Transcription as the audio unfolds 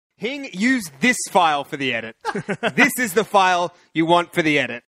Hing, use this file for the edit. This is the file you want for the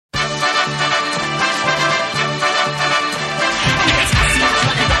edit.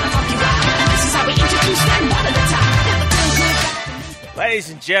 Ladies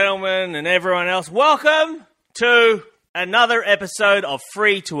and gentlemen and everyone else, welcome to another episode of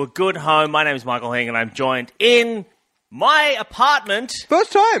Free to a Good Home. My name is Michael Hing and I'm joined in my apartment.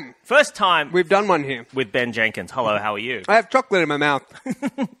 First time We've done one here. with Ben Jenkins. Hello, how are you? I have chocolate in my mouth.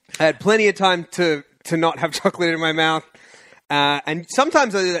 I had plenty of time to not have chocolate in my mouth. And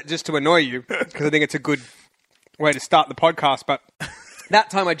sometimes I do that just to annoy you, because I think it's a good way to start the podcast. But that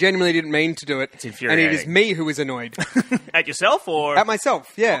time I genuinely didn't mean to do it. It's infuriating. And it is me who is annoyed. At yourself or? At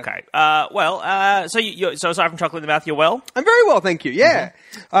myself, yeah. Okay. So aside from chocolate in the mouth, you're well? I'm very well, thank you. Yeah.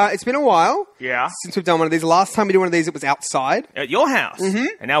 It's been a while since we've done one of these. The last time we did one of these, it was outside. At your house. Mm-hmm.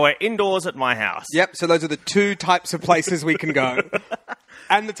 And now we're indoors at my house. Yep, so those are the two types of places we can go.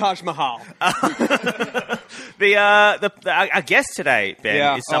 And the Taj Mahal. Our guest today,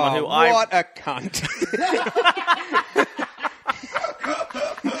 Ben, is someone who What a cunt.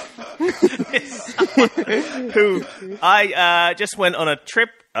 who I just went on a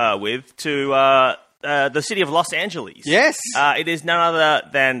trip with to the city of Los Angeles. Yes. It is none other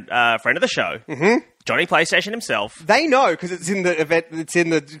than a friend of the show, Johnny PlayStation himself. They know, because it's in the event, it's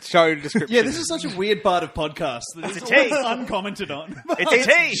in the show description. Yeah, this is such a weird part of podcasts that It's it's a tease. always uncommented on. It's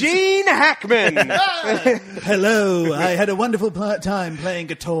a tease. Gene Hackman. Hello, I had a wonderful time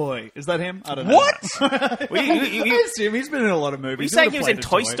playing a toy. Is that him? I don't know. What? I assume he's been in a lot of movies. Were you saying he was in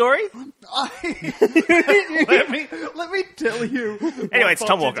Toy Story? let me tell you. Anyway, it's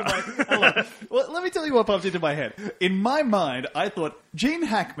Tom Walker. Let me tell you what popped into my head. In my mind, I thought Gene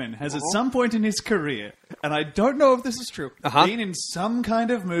Hackman has at some point in his career, and I don't know if this is true, been in some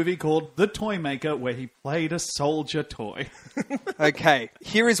kind of movie called The Toy Maker where he played a soldier toy. Okay,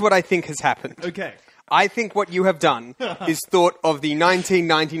 here is what I think has happened. Okay. I think what you have done is thought of the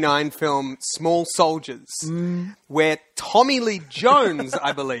 1999 film Small Soldiers, where Tommy Lee Jones,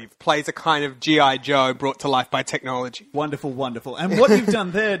 I believe, plays a kind of G.I. Joe brought to life by technology. Wonderful, wonderful. And what you've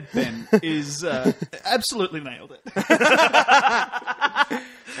done there, Ben, is absolutely nailed it.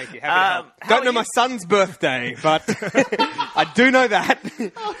 Thank you. Happy to help. Don't know my son's birthday, but I do know that.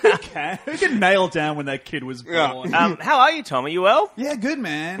 Who can nail down when that kid was born? How are you, Tom? Are you well? Yeah, good,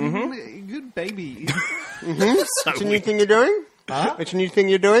 man. Good baby. What's a new thing you're doing? What's a new thing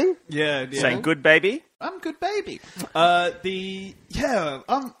you're doing? Yeah. Saying good baby? I'm good, baby. I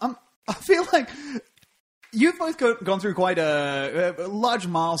feel like you've both gone through quite a large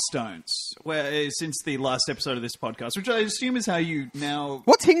milestones since the last episode of this podcast, which I assume is how you now...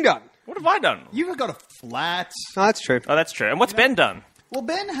 What's Hing done? What have I done? You've got a flat. Oh, that's true. Oh, that's true. And what's Ben done? Well,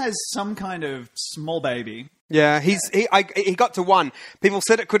 Ben has some kind of small baby. Yeah, he got to one. People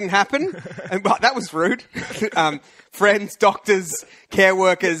said it couldn't happen, and that was rude. Friends, doctors, care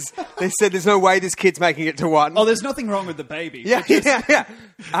workers, they said there's no way this kid's making it to one. Oh, there's nothing wrong with the baby. Yeah.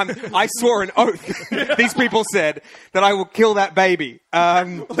 I swore an oath, these people said, that I will kill that baby.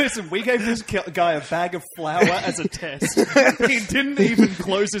 Listen, we gave this guy a bag of flour as a test. He didn't even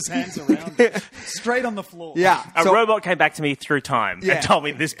close his hands around it. Straight on the floor. Yeah. A robot came back to me through time and told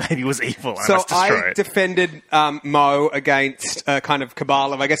me this baby was evil. And So I must destroy I it. defended Mo against a kind of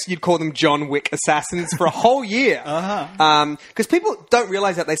cabal of, I guess you'd call them John Wick assassins for a whole year. Because people don't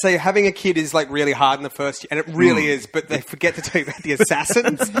realize that. They say having a kid is like really hard in the first year, and it really is, but they forget to tell you about the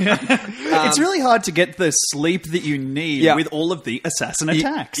assassins. It's really hard to get the sleep that you need with all of the assassin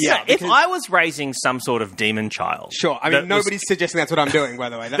attacks. Yeah. If I was raising some sort of demon child... Sure. I mean, nobody's suggesting that's what I'm doing, by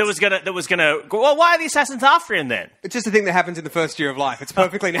the way. That was gonna... Well, why are the assassins after him then? It's just a thing that happens in the first year of life. It's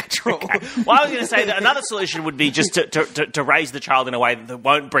perfectly natural. Well, I was going to say that another solution would be just to raise the child in a way that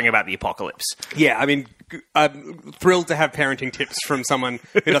won't bring about the apocalypse. Yeah, I mean, I'm thrilled to have parenting tips from someone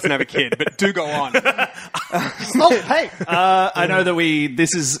who doesn't have a kid, but do go on. I know that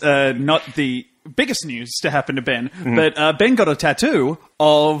this is not the biggest news to happen to Ben, but Ben got a tattoo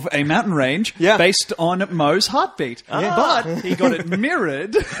of a mountain range based on Mo's heartbeat. But he got it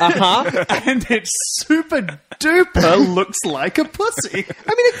mirrored, and it super duper looks like a pussy. I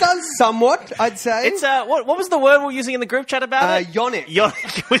mean, it does somewhat, I'd say. It's what was the word we were using in the group chat about it? Yonic.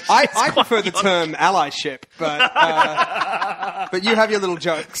 Yonic. I prefer the term allyship, but you have your little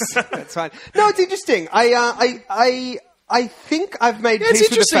jokes. That's fine. No, it's interesting. I think I've made peace It's with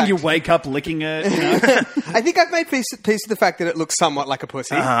the interesting fact... you wake up licking it. You know? I think I've made peace with the fact that it looks somewhat like a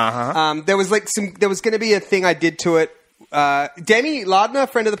pussy. There was going to be a thing I did to it Demi Lardner,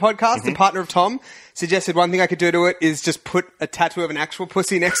 friend of the podcast and partner of Tom, suggested one thing I could do to it is just put a tattoo of an actual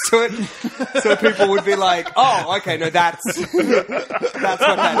pussy next to it, so people would be like, "Oh, okay, no, that's what that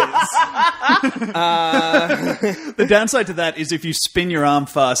is." The downside to that is if you spin your arm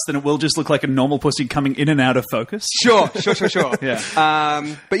fast, then it will just look like a normal pussy coming in and out of focus. Sure.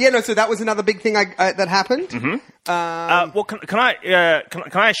 Yeah. But yeah, no. So that was another big thing that happened. Well, can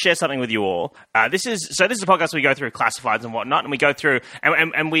I share something with you all? This is a podcast where we go through classifieds and whatnot, and we go through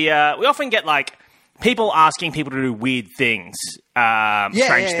and we often get like people asking people to do weird things,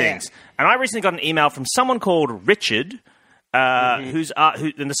 strange things. And I recently got an email from someone called Richard, who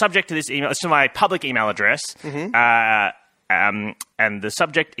and the subject to this email is to my public email address. And the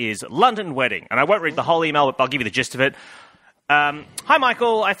subject is London wedding. And I won't read the whole email, but I'll give you the gist of it. Hi,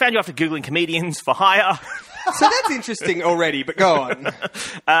 Michael. I found you after Googling comedians for hire. So that's interesting already, but go on.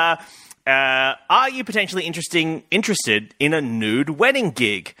 Are you potentially interested in a nude wedding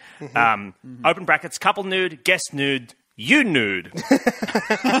gig? Open brackets, couple nude, guest nude, you nude.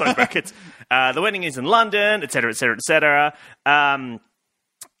 Close brackets. The wedding is in London, etc., etc., etc.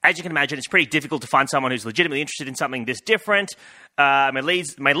 As you can imagine, it's pretty difficult to find someone who's legitimately interested in something this different. My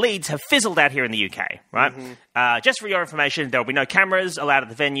leads have fizzled out here in the UK, right? Just for your information, there will be no cameras allowed at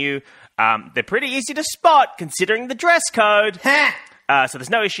the venue. They're pretty easy to spot considering the dress code. So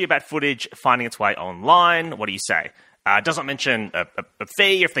there's no issue about footage finding its way online. What do you say? It doesn't mention a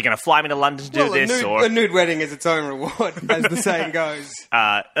fee if they're going to fly me to London to do this. A nude wedding is its own reward, as the saying goes.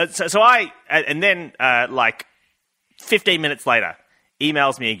 Like 15 minutes later,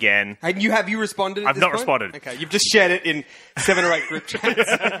 emails me again. And have you responded? I've not responded. Okay, you've just shared it in 7 or 8 group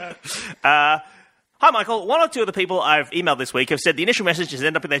chats. Hi, Michael. One or two of the people I've emailed this week have said the initial message has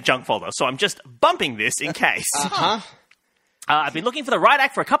ended up in their junk folder, so I'm just bumping this in case. I've been looking for the right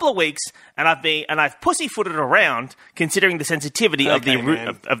act for a couple of weeks, and I've pussyfooted around considering the sensitivity of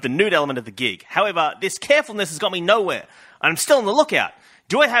the nude element of the gig. However, this carefulness has got me nowhere, and I'm still on the lookout.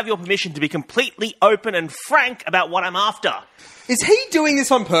 Do I have your permission to be completely open and frank about what I'm after? Is he doing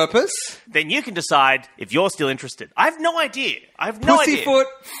this on purpose? Then you can decide if you're still interested. I have no idea. Pussyfoot,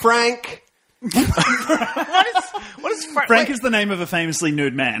 Frank. What is Frank? Frank is the name of a famously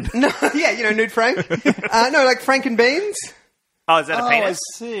nude man. No, yeah, Nude Frank. No, like Frank and Beans. Oh, is that a penis?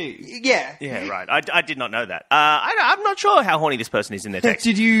 I see. Yeah. Yeah, right. I did not know that. I'm not sure how horny this person is in their text.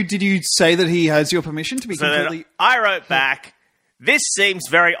 Did you say that he has your permission to be completely... I wrote back, this seems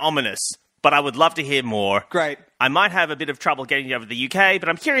very ominous, but I would love to hear more. Great. I might have a bit of trouble getting you over to the UK, but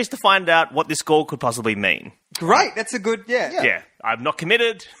I'm curious to find out what this call could possibly mean. Great. That's a good, Yeah. I'm not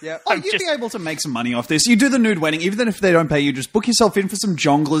committed. Yeah. You'd be able to make some money off this. You do the nude wedding, even if they don't pay you, just book yourself in for some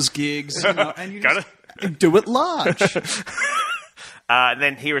jonglers gigs. And you just do it large.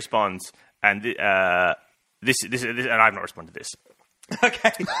 Then he responds, and this, and I've not responded to this.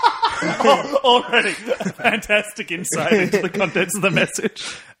 Okay. Already. Fantastic insight into the contents of the message.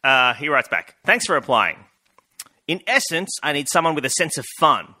 He writes back, thanks for replying. In essence, I need someone with a sense of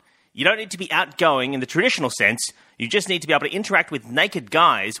fun. You don't need to be outgoing in the traditional sense. You just need to be able to interact with naked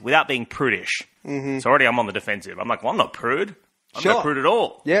guys without being prudish. So already I'm on the defensive. I'm like, well, I'm not prude. I'm not prude at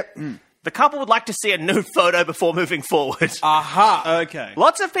all. Yep. The couple would like to see a nude photo before moving forward. Aha. Okay.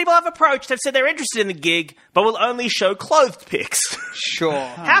 Lots of people I've approached have said they're interested in the gig, but will only show clothed pics. Sure.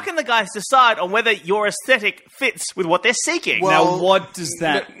 How can the guys decide on whether your aesthetic fits with what they're seeking? Now, what does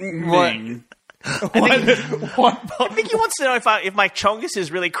that mean? I think he wants to know if my chongus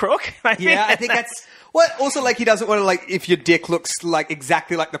is really crook. I think that's... Well, also, like, he doesn't want to, like, if your dick looks, like,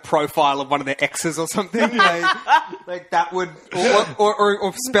 exactly like the profile of one of their exes or something, like that would...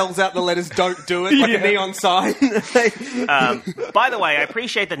 Or spells out the letters, don't do it, like a neon sign. By the way, I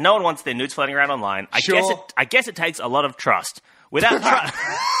appreciate that no one wants their nudes floating around online. I guess it takes a lot of trust. Without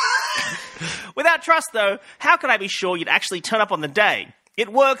trust, though, how can I be sure you'd actually turn up on the day? It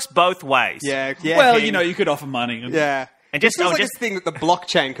works both ways. Yeah. Well, you could offer money. Yeah. And just a thing that the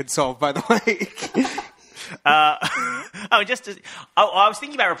blockchain could solve, by the way. I was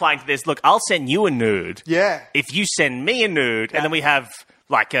thinking about replying to this. Look, I'll send you a nude. Yeah. If you send me a nude, and then we have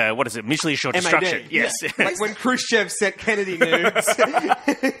like what is it? Mutually assured destruction. Yes. Yeah. Like when Khrushchev sent Kennedy nudes.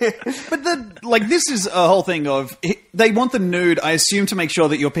 But this is a whole thing of they want the nude, I assume, to make sure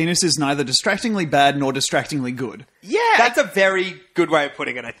that your penis is neither distractingly bad nor distractingly good. Yeah, that's a very good way of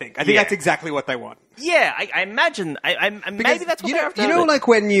putting it. I think that's exactly what they want. Yeah, I imagine. Maybe that's what they're after. You know, like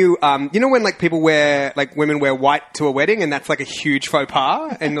when when like people wear, like women wear white to a wedding, and that's like a huge faux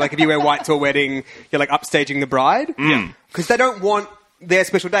pas. And like if you wear white to a wedding, you're like upstaging the bride. Yeah, because they don't want their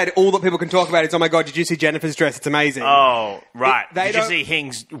special date, all that people can talk about is, oh my God, did you see Jennifer's dress? It's amazing. Oh, right. They Did you don't- see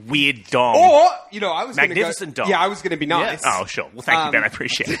Hing's weird dong? Or, I was Magnificent gonna dog. go, yeah, I was going to be nice. Oh, sure. Well, thank you, Ben. I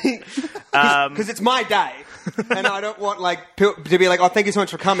appreciate it. Because it's my day, and I don't want to be like, oh, thank you so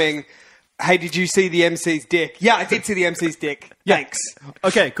much for coming. Hey, did you see the MC's dick? Yeah, I did see the MC's dick. Thanks.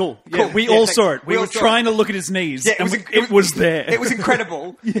 Okay, cool. Cool. We Yeah, all thanks. saw it. We We all were saw trying to look at his knees. Yeah, and it was there. It was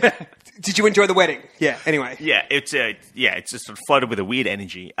incredible. Yeah. Did you enjoy the wedding? Yeah. Anyway. Yeah, it's just sort of floated with a weird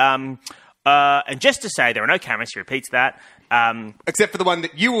energy. And just to say, there are no cameras. He repeats that. Except for the one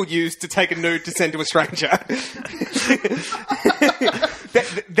that you will use to take a nude to send to a stranger.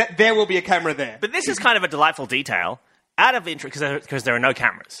 There will be a camera there. But this is kind of a delightful detail. Out of interest, because there are no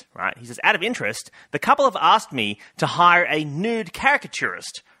cameras, right? He says, out of interest, the couple have asked me to hire a nude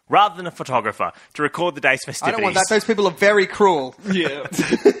caricaturist rather than a photographer to record the day's festivities. I don't want that. Those people are very cruel. Yeah.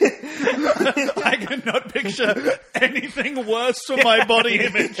 I cannot picture anything worse for my body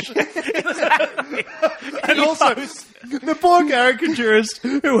image. And also, the poor caricaturist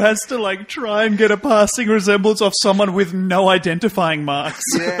who has to try and get a passing resemblance of someone with no identifying marks.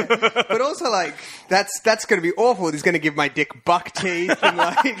 Yeah. But also, that's going to be awful. He's going to give my dick buck teeth and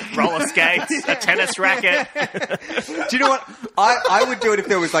roller skates, a tennis racket. Do you know what? I would do it if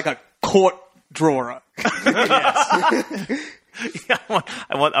there was a court drawer. Yeah,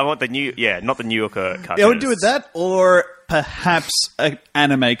 I want the new, not the New Yorker cartoonist. Yeah, I would do it that, or perhaps an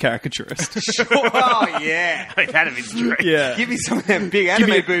anime caricaturist. Oh, yeah. I mean, that'd be great. Yeah. Give me some of them big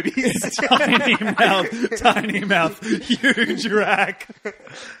anime boobies. tiny mouth, huge rack.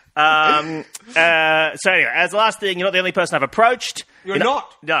 So anyway, as the last thing, you're not the only person I've approached. You're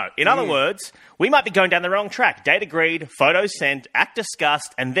not? No. In other words, we might be going down the wrong track. Date agreed, photos sent, act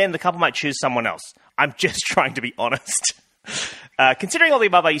discussed, and then the couple might choose someone else. I'm just trying to be honest. Considering all the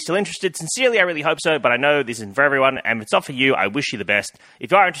above, are you still interested? Sincerely, I really hope so, but I know this isn't for everyone, and if it's not for you, I wish you the best.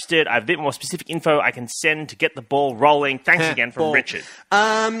 If you are interested, I have a bit more specific info I can send to get the ball rolling. Thanks again from Richard.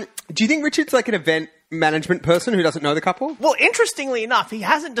 Do you think Richard's like an event management person who doesn't know the couple? Well, interestingly enough, he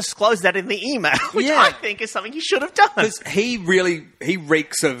hasn't disclosed that in the email, which I think is something he should have done. Because he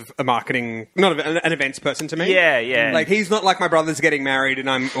reeks of a marketing, not an events person to me. Yeah. Like, he's not like my brother's getting married and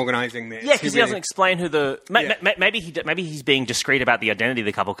I'm organising this. Yeah, because he doesn't explain who the... Maybe he's being discreet about the identity of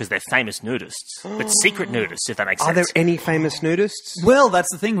the couple because they're famous nudists. But secret nudists, if that makes sense. Are there any famous nudists? Well, that's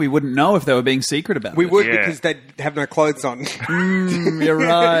the thing. We wouldn't know if they were being secret about We it. would because they'd have no clothes on. You're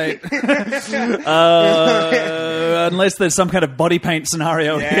right. Unless there's some kind of body paint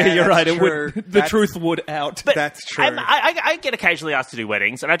scenario here, you're right. The truth would out. But that's true. I get occasionally asked to do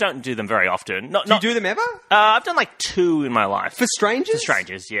weddings, and I don't do them very often. Do you do them ever? I've done 2 in my life. For strangers? For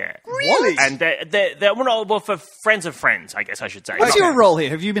strangers, yeah. Really? And they're for friends of friends, I guess I should say. What's your role here?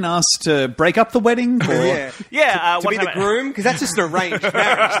 Have you been asked to break up the wedding? Or? Yeah. To be the groom? Because that's just an arranged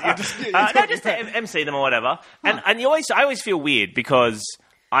marriage. Just to MC them or whatever. And I always feel weird because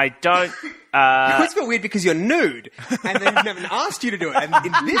I don't... You always feel weird because you're nude, and they've never asked you to do it. And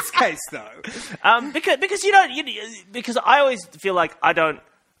in this case, though... Because you don't... because I always feel like I don't...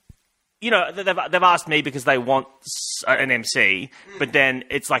 they've asked me because they want an MC, but then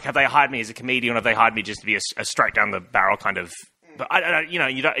it's like, have they hired me as a comedian, or have they hired me just to be a straight down the barrel kind of... But I don't,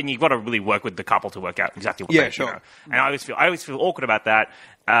 you don't, and you've got to really work with the couple to work out exactly what they sure. And I always feel awkward about that.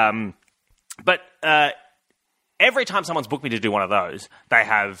 But every time someone's booked me to do one of those, they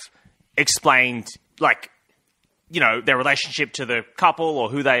have explained their relationship to the couple or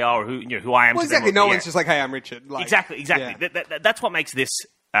who they are or who I am. Well, to them. exactly. No one's just like, hey, I'm Richard. Exactly. Yeah. That's what makes this.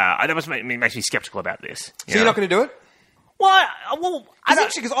 That makes me skeptical about this. So you're not going to do it? Well,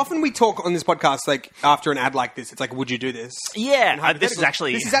 because often we talk on this podcast, after an ad like this, it's like, would you do this? Yeah, this is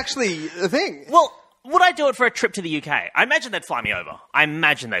actually a thing. Well, would I do it for a trip to the UK? I imagine they'd fly me over. I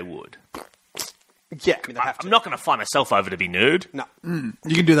imagine they would. Yeah, I mean, they have to. I'm not going to fly myself over to be nude. No.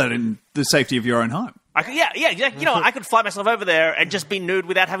 You can do that in the safety of your own home. Exactly. I could fly myself over there and just be nude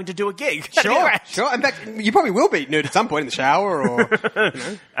without having to do a gig. Sure. In fact, you probably will be nude at some point in the shower or...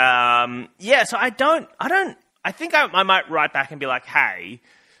 So I think I might write back and be like, hey,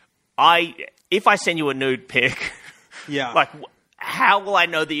 if I send you a nude pic, how will I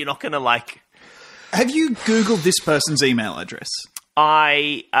know that you're not going to Have you Googled this person's email address?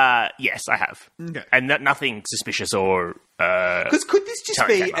 Yes, I have. Okay. And nothing suspicious or... Because could this just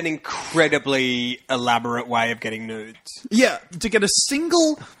be an incredibly elaborate way of getting nudes? Yeah, to get a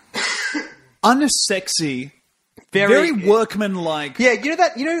single unsexy very workmanlike. Yeah,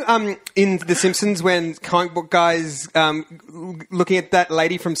 in The Simpsons when comic book guys looking at that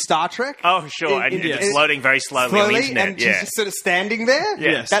lady from Star Trek. Oh, sure, and it's loading very slowly on the internet. And she's just sort of standing there.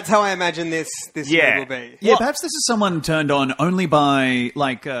 Yes. That's how I imagine this mood will be. Yeah, perhaps this is someone turned on only by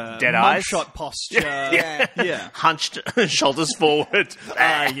dead eyes, mugshot posture. yeah, hunched, shoulders forward.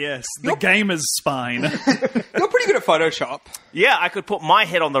 Yes, the gamer's spine. You're pretty good at Photoshop. Yeah, I could put my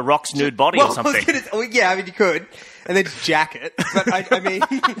head on the Rock's nude body or something. I mean, you could. And then just jack it. But I mean...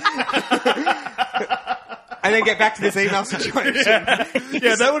 and then get back to this email situation.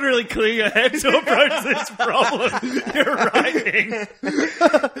 Yeah, that would really clear your head to approach this problem you're writing.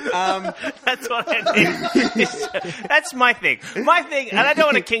 That's what I need. That's my thing. My thing, and I don't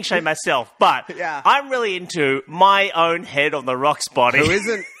want to king shame myself, but I'm really into my own head on the Rock's body. Who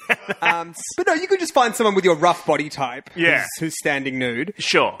isn't? But no, you could just find someone with your rough body type who's standing nude.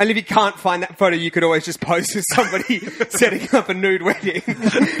 Sure. And if you can't find that photo, you could always just pose as somebody setting up a nude wedding.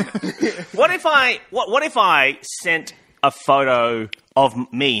 What if I sent a photo of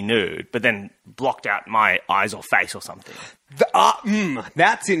me nude, but then blocked out my eyes or face or something?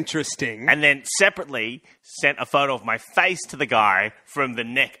 That's interesting. And then separately sent a photo of my face to the guy from the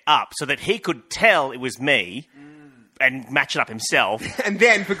neck up so that he could tell it was me. And match it up himself. And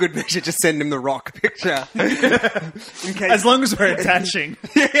then, for good measure, just send him the Rock picture. As long as we're attaching.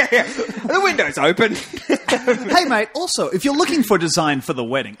 Yeah. The window's open. Hey, mate, also, if you're looking for design for the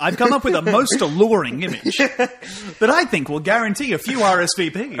wedding, I've come up with a most alluring image that I think will guarantee a few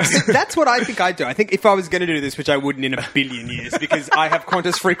RSVPs. That's what I think I'd do. I think if I was going to do this, which I wouldn't in a billion years, because I have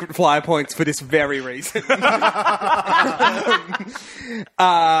Qantas frequent flyer points for this very reason. But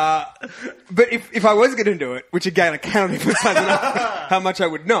if I was going to do it, which again, I cannot emphasize enough how much I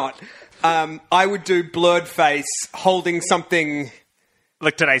would not, I would do blurred face holding something...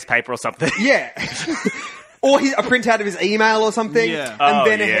 Like today's paper or something. Yeah. Or a printout of his email or something, and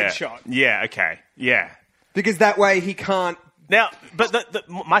then a headshot. Yeah, okay. Yeah. Because that way he can't... Now, but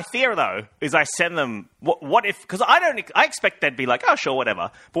my fear, though, is I send them... What if... Because I expect they'd be like, oh, sure,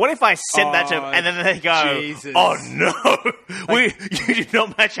 whatever. But what if I send that to them and then they go, Jesus. Oh, no, you did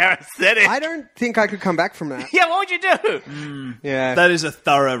not match our aesthetic. I don't think I could come back from that. Yeah, what would you do? Yeah. That is a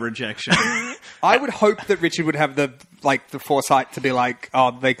thorough rejection. I would hope that Richard would have the foresight to be like,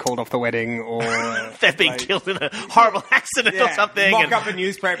 oh, they called off the wedding, or... They've been killed in a horrible accident or something. Mock up a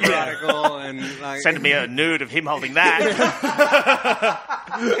newspaper article and... Send me a nude of him holding that.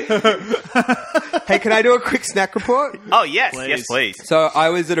 Hey, can I do a quick snack report? Oh, yes. Please. Yes, please. So I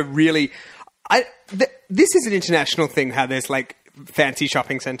was at a really... this is an international thing, how there's fancy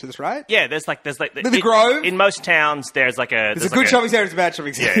shopping centres, right? Yeah, there's the Grove. In most towns, there's a good shopping centre, there's a bad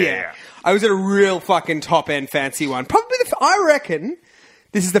shopping centre. Yeah. I was at a real fucking top-end fancy one. Probably, I reckon,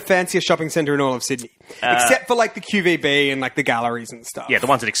 this is the fanciest shopping centre in all of Sydney. Except for, the QVB and, the galleries and stuff. Yeah, the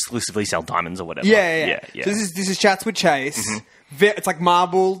ones that exclusively sell diamonds or whatever. Yeah. So this is Chatswood Chase. Mm-hmm. It's,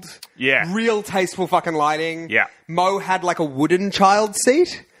 marbled. Yeah. Real tasteful fucking lighting. Yeah. Mo had, a wooden child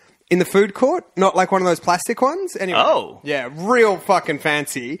seat in the food court, not one of those plastic ones. Anyway. Oh. Yeah, real fucking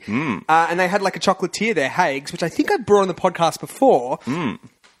fancy. And they had a chocolatier there, Hague's, which I think I brought on the podcast before.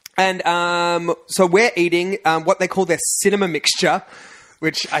 And so we're eating what they call their cinema mixture,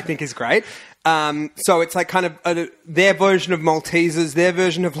 which I think is great. So it's kind of their version of Maltesers, their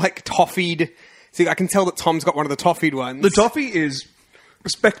version of toffeed. See, I can tell that Tom's got one of the toffeed ones. The toffee is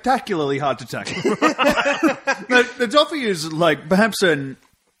spectacularly hard to tackle. The toffee is perhaps an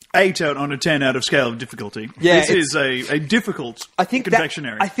 8 on a 10 out of scale of difficulty. Yeah, this is a difficult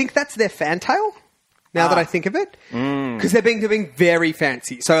confectionery. I think that's their fantail. Now that I think of it, because they're being very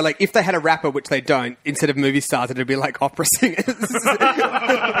fancy. So, like, if they had a rapper, which they don't, instead of movie stars, it'd be like opera singers.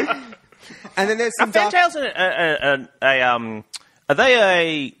 And then there's some fantails are they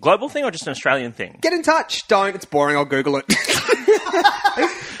a global thing or just an Australian thing? Get in touch. Don't. It's boring. I'll Google it.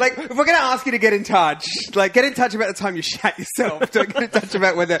 Like, if we're going to ask you to get in touch, like, get in touch about the time you shat yourself. Don't get in touch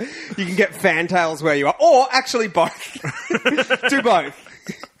about whether you can get fantails where you are. Or, actually, both. Do both.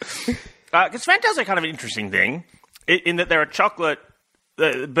 Because fantails are kind of an interesting thing, in that they're a chocolate,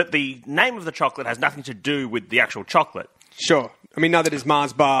 but the name of the chocolate has nothing to do with the actual chocolate. Sure. I mean, neither does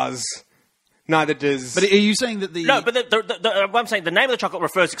Mars Bars. Neither does... But are you saying that the... No, but what I'm saying, the name of the chocolate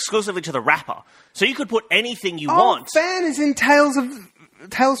refers exclusively to the wrapper. So you could put anything you want. Fan is in Tales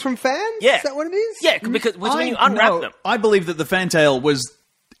from Fans? Yeah. Is that what it is? Yeah, because when you unwrap them... I believe that the fantail was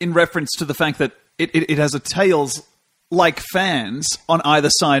in reference to the fact that it has a tails like fans on either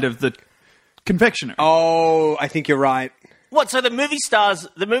side of the confectionery. Oh, I think you're right. What? So the movie stars,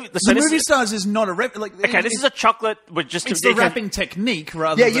 the movie stars is not a okay. This is a chocolate with just it's the wrapping technique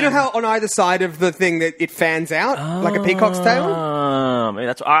rather. Yeah, than... you know how on either side of the thing that it fans out like a peacock's tail.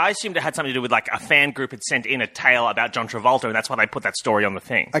 I assumed it had something to do with like a fan group had sent in a tale about John Travolta, and that's why they put that story on the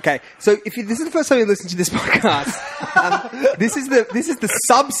thing. Okay, so if this is the first time you listen to this podcast, this is the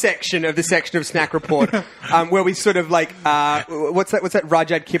subsection of the section of Snack Report where we sort of like what's that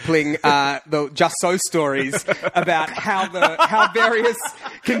Rudyard Kipling the Just So stories about how various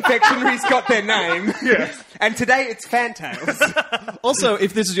confectionaries got their name. Yeah. And today it's Fantails. Also,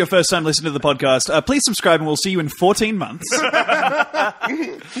 if this is your first time listening to the podcast, please subscribe and we'll see you in 14 months. All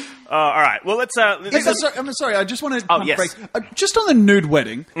right. Well, let's. I'm sorry. I just want to yes. break. Just on the nude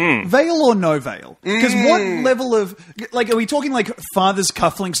wedding, veil or no veil? Because what level of are we talking like father's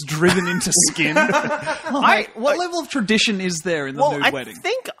cufflinks driven into skin? What level of tradition is there in the nude wedding? I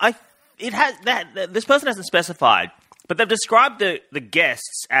think it has that. This person hasn't specified, but they've described the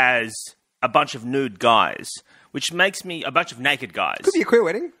guests as a bunch of nude guys, which makes me a bunch of naked guys. Could be a queer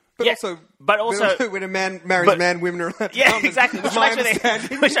wedding. But also, when a man marries a man, women are allowed to come. Exactly. Which I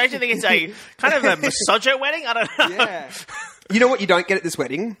actually think is a kind of a misogyny wedding. I don't know. Yeah. You know what you don't get at this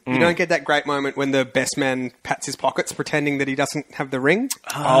wedding? You don't get that great moment when the best man pats his pockets pretending that he doesn't have the ring.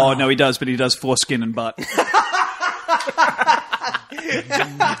 Oh, no, he does, but he does foreskin and butt.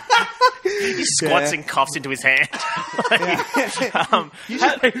 He squats and coughs into his hand.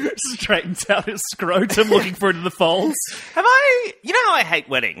 Straightens out his scrotum looking for it in the folds. You know how I hate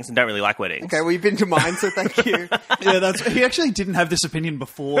weddings and don't really like weddings? Okay, well, you've been to mine, so thank you. He actually didn't have this opinion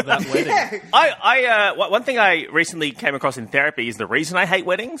before that wedding. One thing I recently came across in therapy is the reason I hate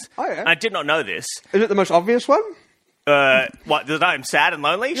weddings. Oh, yeah. And I did not know this. Is it the most obvious one? What? That I'm sad and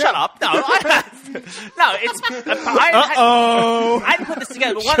lonely? Yeah. Shut up! No, it's. I hadn't put this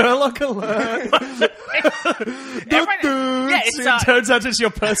together. But Sherlock alert! It turns out it's your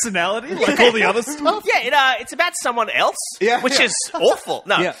personality, like all the other stuff. Yeah, it's about someone else, which is awful.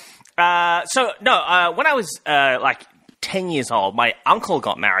 No, when I was like 10 years old, my uncle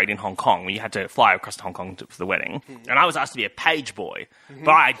got married in Hong Kong. We had to fly across to Hong Kong for the wedding. And I was asked to be a page boy.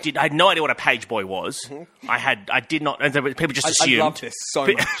 But I had no idea what a page boy was. I did not, and people just assumed. I love this so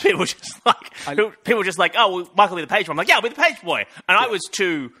much. People were just like, oh, well, Michael will be the page boy. I'm like, yeah, I'll be the page boy. And I was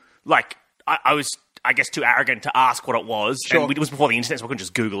too, I was, I guess, too arrogant to ask what it was. Sure. And it was before the internet, so I couldn't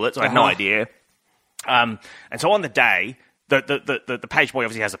just Google it. So I had no idea. And so on the day, the page boy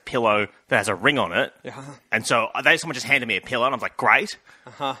obviously has a pillow that has a ring on it. And so someone just handed me a pillow, and I was like, great.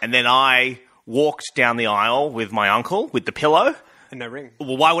 And then I walked down the aisle with my uncle with the pillow. And no ring.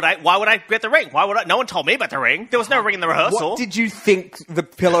 Well, why would I get the ring? No one told me about the ring. There was no ring in the rehearsal. What did you think the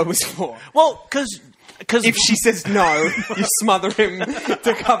pillow was for? Well, because if she says no, you smother him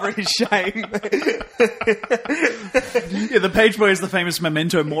to cover his shame. The page boy is the famous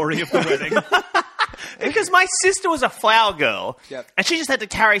memento mori of the wedding. Because my sister was a flower girl, and she just had to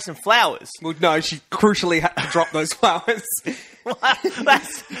carry some flowers. Well, no, she crucially had to drop those flowers.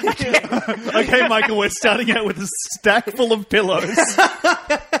 Okay, Michael, we're starting out with a stack full of pillows. I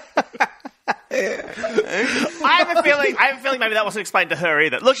have a feeling maybe that wasn't explained to her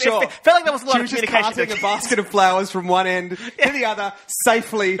either. Look, sure. I feel like there was a lot of communication. She was just passing a basket of flowers from one end to the other,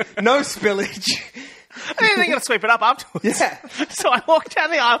 safely, no spillage. I didn't think I'd sweep it up afterwards. Yeah. So I walked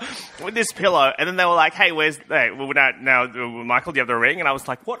down the aisle with this pillow, and then they were like, hey, now, Michael, do you have the ring? And I was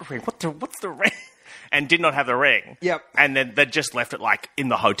like, what ring? What's the ring? And did not have the ring. Yep. And then they just left it, like, in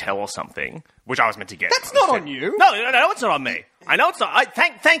the hotel or something, which I was meant to get. That's not on you. No, it's not on me. I know it's not.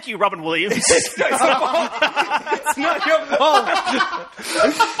 Thank you, Robin Williams. It's not your fault.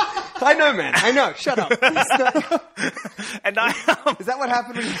 I know, man. I know. Shut up. And is that what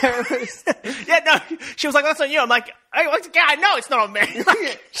happened with your therapist? Yeah, no. She was like, that's on you. I'm like, I know it's not on me.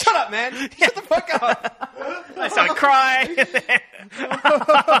 Shut up, man. Shut the fuck up. I started crying.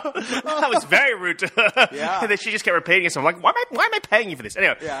 I was very rude to her. Yeah. And then she just kept repeating it. So I'm like, why am I paying you for this?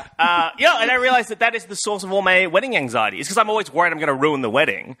 Anyway. Yeah. And I realized that is the source of all my wedding anxiety. It's because I'm always worried I'm going to ruin the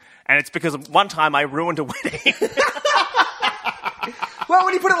wedding. And it's because one time I ruined a wedding. Well,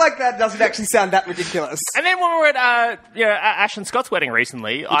 when you put it like that, it doesn't actually sound that ridiculous. And then when we were at Ash and Scott's wedding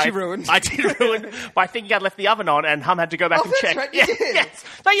recently, I did ruin by thinking I'd left the oven on, and Hum had to go back and check. Right, you did. Yes.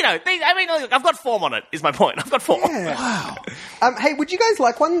 So look, I've got form on it. Is my point. I've got form. Yeah. Wow. Hey, would you guys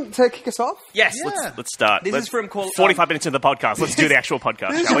like one to kick us off? Yes. Yeah. Let's start. This is from 45 minutes into the podcast. Let's do the actual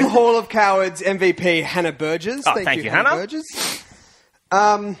podcast. This is from Hall of Cowards MVP Hannah Burgess. Oh, thank you, Hannah. Burgess.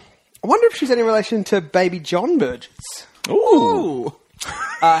 I wonder if she's any relation to baby John Burgess. Ooh.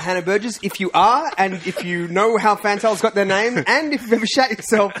 Hannah Burgess, if you are, and if you know how Fantails got their name, and if you've ever shat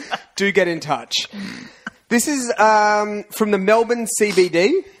yourself, do get in touch. This is from the Melbourne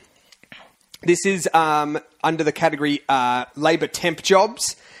CBD. This is under the category Labour Temp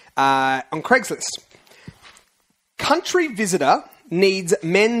Jobs on Craigslist. Country visitor needs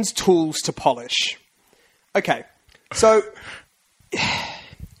men's tools to polish. Okay, so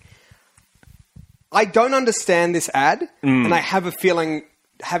I don't understand this ad, and I have a feeling,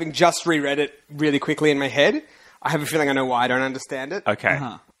 having just reread it really quickly in my head, I have a feeling I know why I don't understand it. Okay.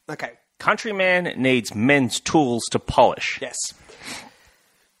 Okay. Countryman needs men's tools to polish. Yes.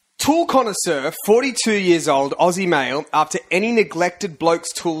 Tool connoisseur, 42 years old, Aussie male, after any neglected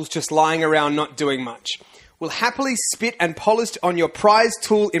bloke's tools just lying around not doing much, will happily spit and polish on your prized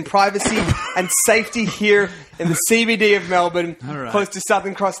tool in privacy and safety here in the CBD of Melbourne, close to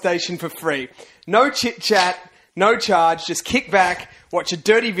Southern Cross Station for free. No chit-chat, no charge, just kick back, watch a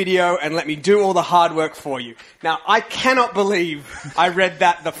dirty video, and let me do all the hard work for you. Now, I cannot believe I read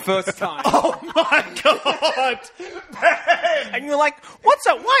that the first time. Oh my God! And you're like, what's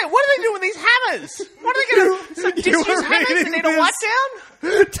up? Why? What are they doing with these hammers? What are they going to... Some disused hammers that need a wipe down?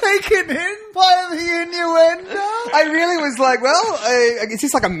 Taken in by the innuendo? I really was like, well, is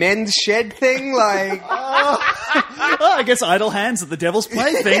this like a men's shed thing? Like, I guess idle hands are the devil's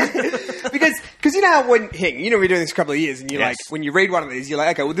plaything. Because you know how we're doing this a couple of years, and you're Yes. like, when you read one of these, you're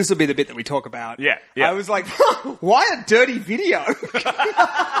like, okay, well, this will be the bit that we talk about. Yeah. I was like, why a dirty video?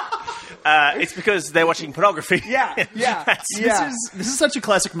 It's because they're watching pornography. Yeah. This is such a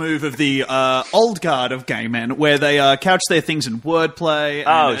classic move of the old guard of gay men, where they couch their things in wordplay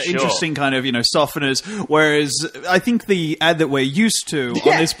and sure. interesting kind of softeners. Whereas I think the ad that we're used to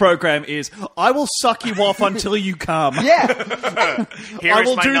on this program is, "I will suck you off until you come. Yeah. Here I is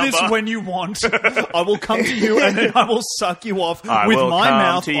will my do number. this when you want. I will come to you and then I will suck you off I with will my come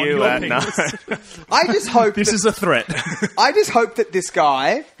mouth to on you your at penis." night. I just hope This is a threat. I just hope that this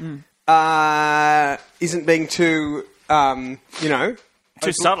guy isn't being too, Too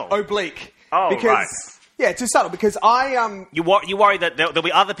subtle. oblique. Oh, because, right. Yeah, too subtle. Because You worry that there'll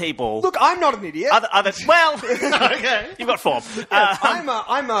be other people. look, I'm not an idiot. Well, okay, you've got form.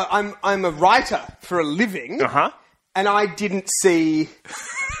 I'm a writer for a living, Uh-huh. and I didn't see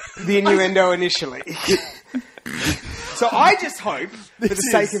the innuendo initially. So I just hope, for the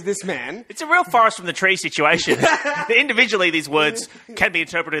sake of this man, It's a real forest from the tree situation. Individually, these words can be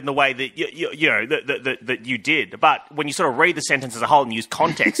interpreted in the way that that you did, but when you sort of read the sentence as a whole and use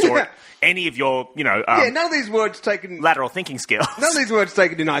context or any of your none of these words taken, lateral thinking skills, none of these words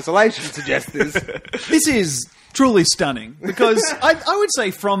taken in isolation suggest this. This is truly stunning because I would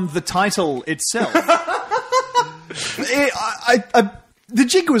say from the title itself, the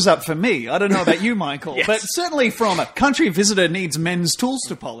jig was up for me. I don't know about you, Michael, Yes. but certainly from a country visitor needs men's tools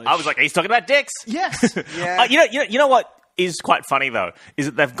to polish. I was like, he's talking about dicks. yes. Yeah. You know what is quite funny though is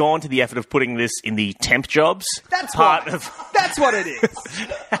that they've gone to the effort of putting this in the temp jobs That's part what. of, That's what it is.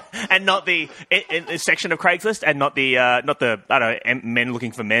 and not the in the section of Craigslist, and not the I don't know, men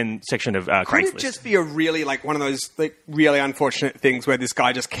looking for men section of Could Craigslist. it just be a really one of those really unfortunate things where this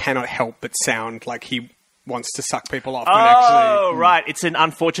guy just cannot help but sound like he wants to suck people off? Oh, right. It's an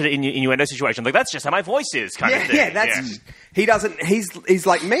unfortunate innuendo situation. Like, that's just how my voice is, kind of thing. Yeah, that's... He doesn't... He's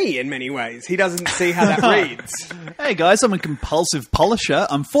like me in many ways. He doesn't see how that reads. Hey guys, I'm a compulsive polisher.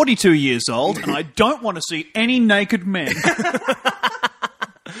 I'm 42 years old and I don't want to see any naked men.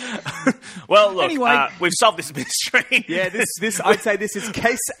 Well, look, Anyway. we've solved this mystery. Yeah, this I'd say this is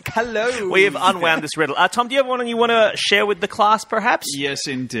case closed. We have unwound this riddle. Tom, do you have one you want to share with the class, perhaps? Yes,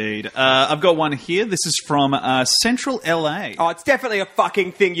 indeed. I've got one here. This is from Central LA. Oh, it's definitely a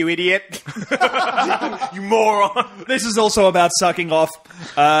fucking thing, you idiot. You moron. This is also about sucking off.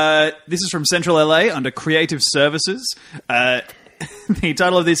 This is from Central LA under Creative Services. The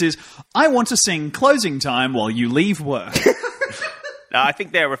title of this is, "I want to sing Closing Time while you leave work." I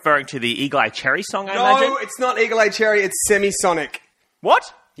think they're referring to the Eagle Eye Cherry song, I imagine. No, it's not Eagle Eye Cherry, it's Semisonic.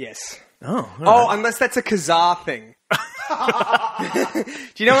 What? Yes. Oh, Unless that's a Kazaa thing.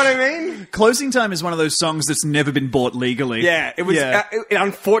 Do you know what I mean? Closing Time is one of those songs that's never been bought legally. Yeah, it was. Yeah. It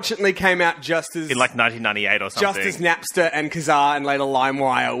unfortunately came out just as in like 1998 or something. just as Napster and Kazaa and later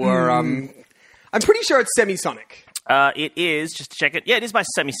LimeWire were. I'm pretty sure it's Semisonic. It is, just to check it. Yeah, it is by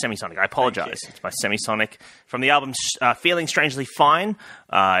Semisonic. I apologize. It's by Semisonic from the album Feeling Strangely Fine,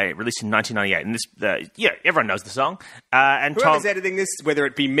 released in 1998. And this, everyone knows the song. And Whoever's Tom, editing this, whether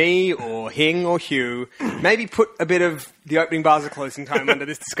it be me or Hing or Hugh, maybe put a bit of the opening bars of Closing Time under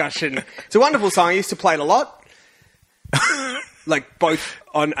this discussion. It's a wonderful song. I used to play it a lot. Like both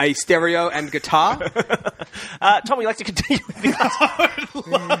on a stereo and guitar. Tom, would you like to continue with the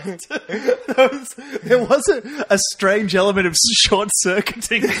There was a strange element of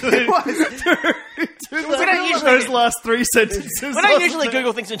short-circuiting. Those last three sentences. We don't usually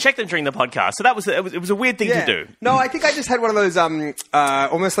Google things and check them during the podcast, so it was a weird thing to do. No, I think I just had one of those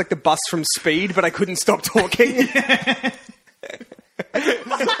almost like the bus from Speed, but I couldn't stop talking.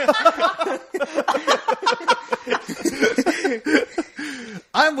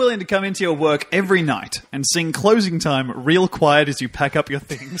 I'm willing to come into your work every night and sing closing time real quiet as you pack up your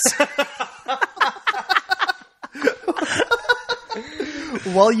things.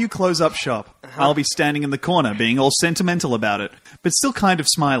 While you close up shop, I'll be standing in the corner being all sentimental about it, but still kind of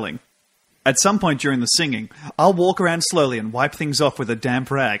smiling. At some point during the singing, I'll walk around slowly and wipe things off with a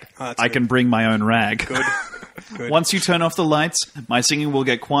damp rag. I can bring my own rag. Good. Once you turn off the lights, my singing will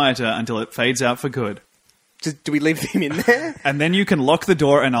get quieter until it fades out for good. Do we leave them in there? And then you can lock the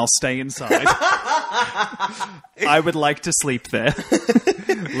door and I'll stay inside. I would like to sleep there.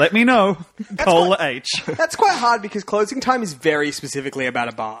 Let me know. Cole H. That's quite hard because closing time is very specifically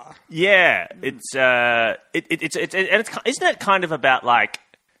about a bar. Yeah, it's isn't it kind of about like,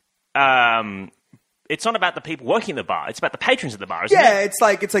 it's not about the people working the bar. It's about the patrons of the bar, isn't it? Yeah, it's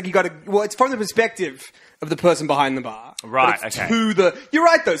like you got to. Well, it's from the perspective of the person behind the bar, right? But it's Okay. You're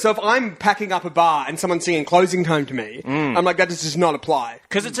right though. So if I'm packing up a bar and someone's singing closing time to me, I'm like, that does not apply.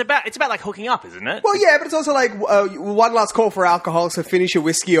 Because it's about like hooking up, isn't it? Well, yeah, but it's also like one last call for alcohol. So finish your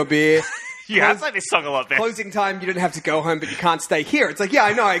whiskey or beer. Yeah, I like this song a lot better. Closing time, you don't have to go home, but you can't stay here. It's like, yeah,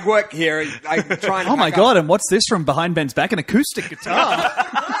 I know, I work here, and I try and. Oh my god! And what's this from behind Ben's back? An acoustic guitar.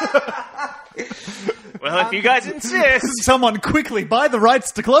 Well, if you guys insist. Someone quickly buy the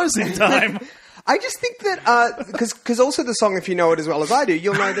rights to closing time. I just think that because also the song, if you know it as well as I do,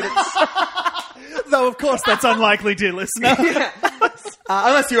 you'll know that it's. Though of course that's unlikely, dear listener. Yeah.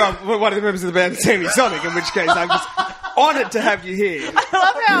 Unless you are one of the members of the band Sammy Sonic, in which case I'm just honoured to have you here. I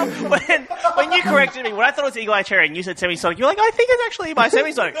love how when you corrected me, when I thought it was Eagle Eye Cherry and you said Semisonic, you're like, I think it's actually by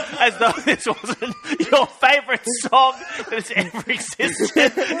Semisonic. As though this wasn't your favourite song that has ever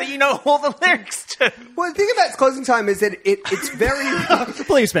existed, that you know all the lyrics to. Well, the thing about closing time is that it's very...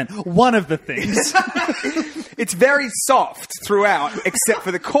 Please, Ben, one of the things. It's very soft throughout, except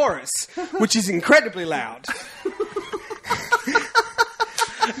for the chorus, which is incredibly loud.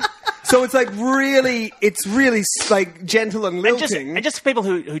 So it's like really like gentle and lilting. And just for people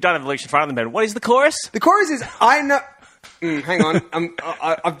who don't have the lyrics in front of them, Ben, what is the chorus? The chorus is, I know... hang on,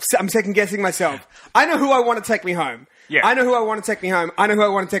 I'm second guessing myself. I know who I want to take me home. Yeah. I know who I want to take me home. I know who I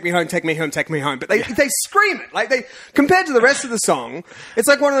want to take me home. Take me home. Take me home. But they scream it like compared to the rest of the song. It's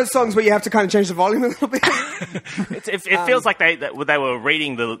like one of those songs where you have to kind of change the volume a little bit. It feels like they were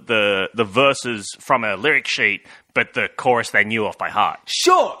reading the verses from a lyric sheet, but the chorus they knew off by heart.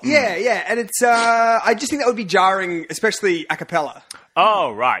 Sure. Yeah. And it's I just think that would be jarring, especially a cappella.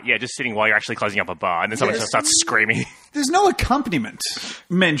 Oh, right. Yeah, just sitting while you're actually closing up a bar, and then someone just starts screaming. There's no accompaniment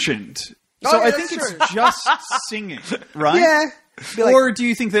mentioned. So I think it's just singing, right? Yeah. Or do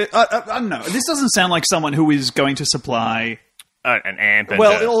you think that... I don't know. This doesn't sound like someone who is going to supply... an amp.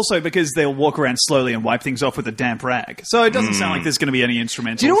 Well, also because they'll walk around slowly and wipe things off with a damp rag. So it doesn't sound like there's going to be any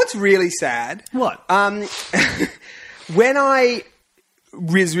instrumentals. Do you know what's really sad? What? When I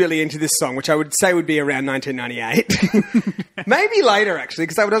was really into this song, which I would say would be around 1998. Maybe later, actually,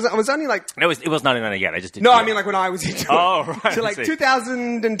 because I was only like... It was 1998. I just didn't... No, I mean like when I was into it. Oh, right. So like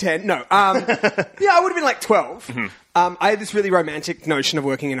 2010. No. Yeah, I would have been like 12. Mm-hmm. I had this really romantic notion of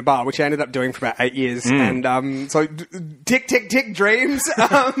working in a bar, which I ended up doing for about 8 years. And so tick, tick, tick, dreams. When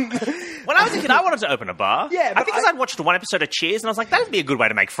I was a kid, I wanted to open a bar. Yeah, I think because I'd watched one episode of Cheers, and I was like, that would be a good way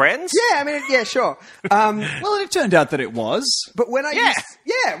to make friends. Yeah, I mean, yeah, sure. Well, it turned out that it was. But when I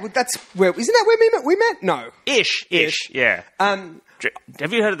well, that's where... Isn't that where we met? No. Ish, yeah.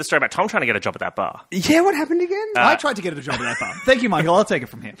 Have you heard of the story about Tom trying to get a job at that bar? Yeah, what happened again? I tried to get a job at that bar. Thank you, Michael. I'll take it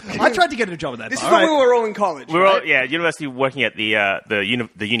from here. I tried to get a job at that This bar. is when we were all in college, We were right? all, university working at the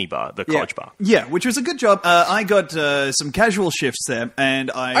uni bar, the college bar. Yeah, which was a good job. I got some casual shifts there,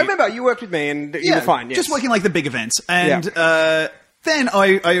 and I remember you worked with me, and you were fine. Yes. Just working like the big events, and then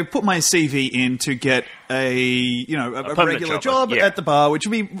I put my CV in to get a regular job at the bar, which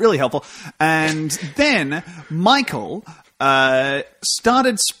would be really helpful. And then Michael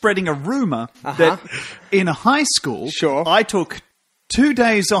started spreading a rumor that in high school, I took 2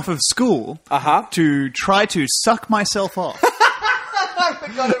 days off of school to try to suck myself off. I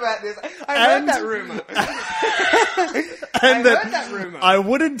forgot about this. I heard that rumor. And I heard that rumor. I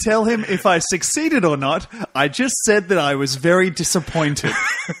wouldn't tell him if I succeeded or not. I just said that I was very disappointed.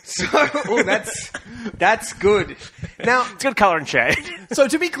 So, that's good. Now, It's good colour and shade. So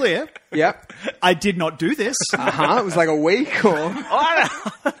to be clear, yep. I did not do this. It was like a week or... I don't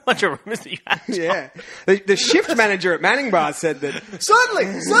know. A bunch of rumours that you had. Yeah. The shift manager at Manning Bar said that...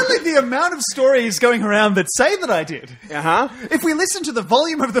 Certainly the amount of stories going around that say that I did. Uh-huh. If we listen to the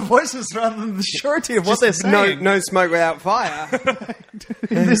volume of the voices rather than the surety of what they're saying. No smoke without fire.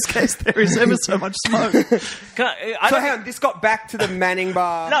 In this case, there is ever so much smoke. So Hang on, this got back to the Manning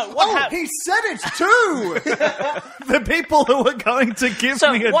Bar. No, He said it too! The people who were going to give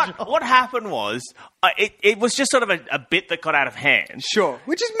So me a job. what happened was, it was just sort of a bit that got out of hand. Sure.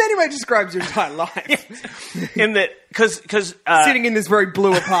 Which in many ways describes your entire life. In that, because Sitting in this very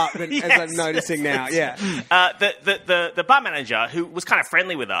blue apartment, Yes, as I'm noticing now. Yeah. the bar manager, who was kind of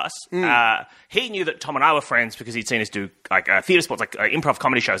friendly with us, he knew that Tom and I were friends because he'd seen us do like theatre sports, like improv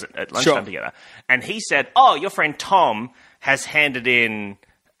comedy shows at lunchtime Sure. together. And he said, "Oh, your friend Tom has handed in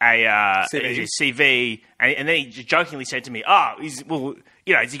a CV," and then he jokingly said to me, "Oh,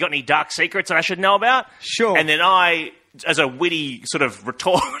 has he got any dark secrets that I should know about?" Sure. And then I, as a witty sort of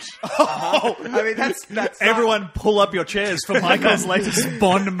retort, I mean, that's Everyone pull up your chairs for Michael's latest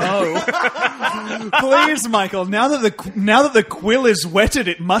Bon mot. Please, Michael, now that the quill is wetted,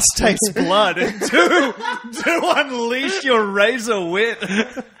 it must taste blood. Do unleash your razor wit.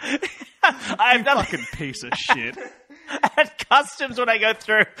 I have nothing. Fucking piece of shit. At customs, when I go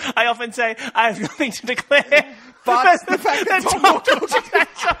through, I often say I have nothing to declare. But the fact that Tom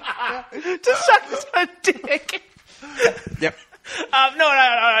to suck his own dick. Yep. No.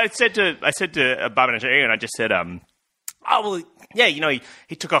 I said to a bar manager, Ian, I just said,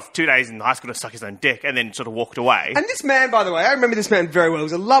 he took off 2 days in high school to suck his own dick, and then sort of walked away. And this man, by the way, I remember this man very well. He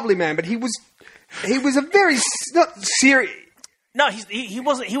was a lovely man, but he was a very not serious. No, he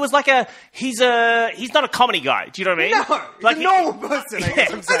wasn't. He was like he's not a comedy guy. Do you know what I mean? No, like he's a normal person. I guess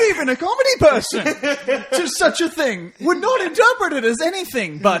I'm And saying. even a comedy person to such a thing would not interpret it as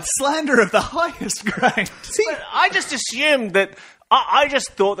anything but slander of the highest grade. See, But I just assumed that. I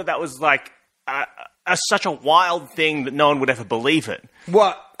just thought that was like such a wild thing that no one would ever believe it.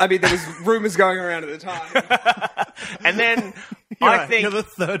 what? I mean, there was rumours going around at the time. And then I think you're the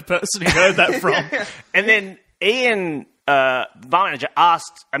third person who heard that from. And then Ian, the bar manager,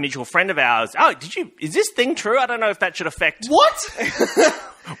 asked a mutual friend of ours, "Oh, is this thing true? I don't know if that should affect What?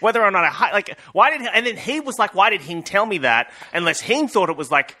 whether or not why did he," and then he was like, "Why did he tell me that?" Unless he thought it was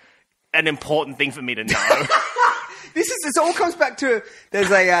like an important thing for me to know. This all comes back to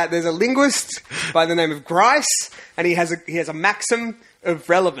there's a linguist by the name of Grice, and he has a maxim of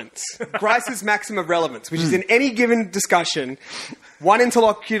relevance. Grice's maxim of relevance, which is in any given discussion, one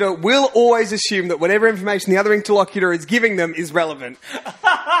interlocutor will always assume that whatever information the other interlocutor is giving them is relevant.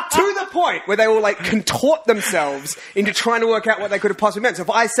 To the point where they will like contort themselves into trying to work out what they could have possibly meant. So if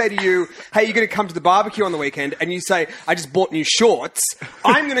I say to you, "Hey, you're going to come to the barbecue on the weekend," and you say, "I just bought new shorts,"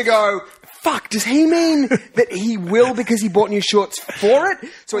 I'm going to go, "Fuck, does he mean that he will because he bought new shorts for it?"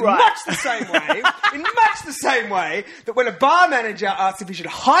 So in much the same way that when a bar manager asks if he should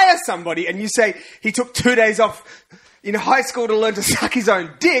hire somebody and you say he took 2 days off in high school to learn to suck his own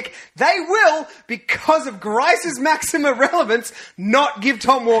dick, they will, because of Grice's maxim of relevance, not give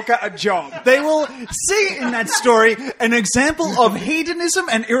Tom Walker a job. They will see in that story an example of hedonism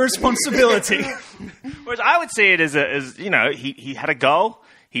and irresponsibility. Whereas I would see it as he had a goal,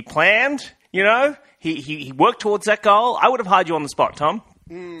 he planned, he worked towards that goal. I would have hired you on the spot, Tom.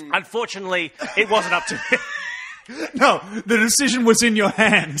 Unfortunately, it wasn't up to me. No, the decision was in your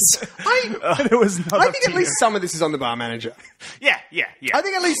hands. It was not I up think to at least you. some of this is on the bar manager. Yeah. I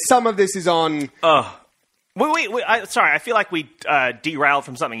think at least some of this is on... Sorry, I feel like we derailed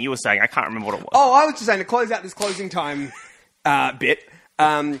from something you were saying. I can't remember what it was. Oh, I was just saying, to close out this closing time bit,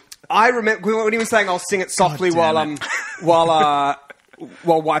 I remember when he was saying I'll sing it softly while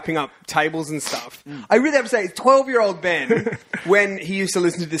wiping up tables and stuff. I really have to say, 12-year-old Ben, when he used to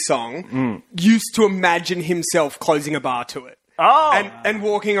listen to this song, used to imagine himself closing a bar to it. Oh. And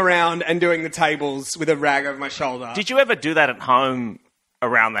walking around and doing the tables with a rag over my shoulder. Did you ever do that at home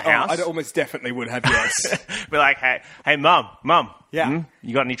around the house? I almost definitely would have, yes. Be like, hey, mum. Yeah.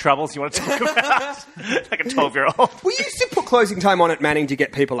 You got any troubles you want to talk about? Like a 12-year-old. We used to put closing time on at Manning to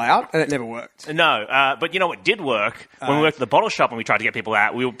get people out, and it never worked. No, but you know what did work? When we worked at the bottle shop and we tried to get people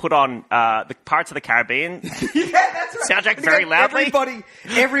out, we would put on the Pirates of the Caribbean Yeah, that's right. soundtrack very loudly.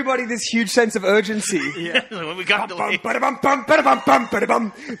 Everybody, this huge sense of urgency. Yeah. When we got to leave. Ba-da-bum-bum, ba-da-bum-bum,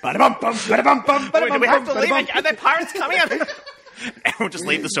 ba-da-bum, ba-da-bum-bum, ba-da-bum-bum, ba-da-bum-bum, Do we have to leave? ba-da-bum. Are there pirates coming out? and we'll just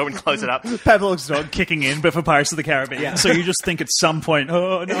leave the store and close it up. Pavlov's dog kicking in, but for Pirates of the Caribbean. So you just think at some point,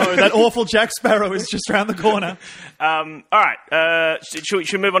 oh no, that awful Jack Sparrow is just around the corner. All right,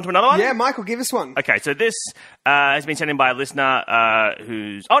 should we move on to another one? Yeah, Michael, give us one. Okay, so this has been sent in by a listener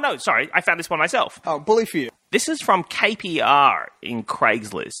who's... Oh, no, sorry, I found this one myself. Oh, bully for you. This is from KPR in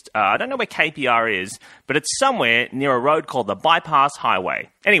Craigslist. I don't know where KPR is, but it's somewhere near a road called the Bypass Highway.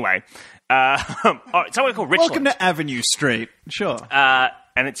 Anyway, somewhere called Richland. Welcome to Avenue Street. Sure.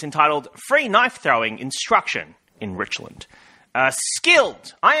 And it's entitled Free Knife Throwing Instruction in Richland.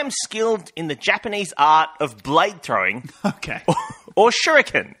 Skilled. I am skilled in the Japanese art of blade throwing. Okay. Or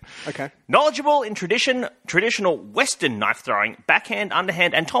shuriken. Okay. Knowledgeable in traditional Western knife throwing, backhand,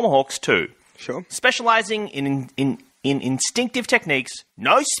 underhand, and tomahawks too. Sure. Specializing in instinctive techniques,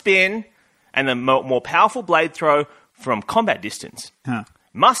 no spin, and the more powerful blade throw from combat distance. Huh.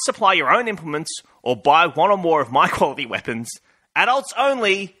 Must supply your own implements or buy one or more of my quality weapons. Adults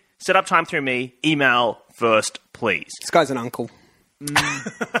only. Set up time through me. Email first, please. This guy's an uncle.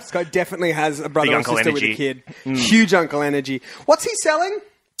 This guy definitely has a brother Big or uncle sister energy. with a kid. Huge uncle energy. What's he selling?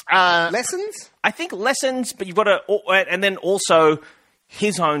 Lessons? I think lessons, but you've got to... And then also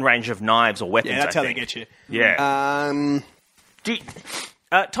his own range of knives or weapons, Yeah, that's I how they think. get you. Yeah. Do you-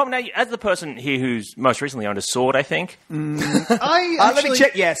 Tom, now, as the person here who's most recently owned a sword, I think... Let me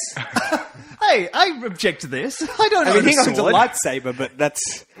check. Yes. Hey, I object to this. I don't know. I mean, he owns a sword. lightsaber, but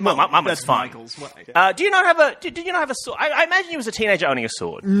that's... Mine was That's fine. Michael's way. Do you not have a? Did you not have a sword? I imagine you was a teenager owning a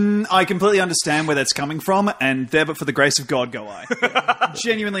sword. I completely understand where that's coming from, and there, but for the grace of God, go I.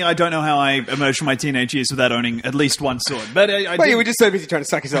 Genuinely, I don't know how I emerged from my teenage years without owning at least one sword. But I Well, did- you were just so busy trying to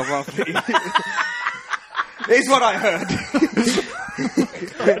suck yourself off. Is what I heard.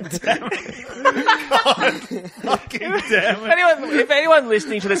 If anyone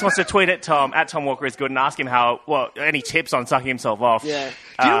listening to this wants to tweet at Tom Walker is good and ask him any tips on sucking himself off. Yeah.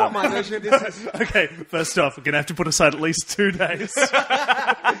 Do you know what my version of this is? Okay, first off, we're going to have to put aside at least 2 days.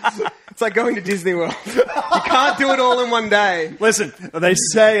 It's like going to Disney World. You can't do it all in one day. Listen, they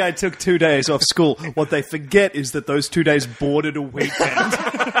say I took 2 days off school. What they forget is that those 2 days bordered a weekend.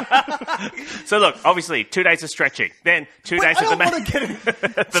 So look, obviously 2 days of stretching, then 2 days I of the don't main. want to get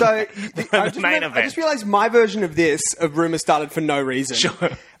it. So main I event. just realised my version of this, of Rumour Started for No Reason, Sure.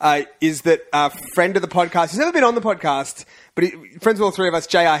 is that a friend of the podcast, he's never been on the podcast, but friends with all three of us,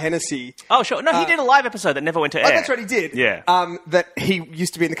 J.R. Hennessy. Oh, sure. No, he did a live episode that never went to air. Oh, that's right, he did. Yeah. That he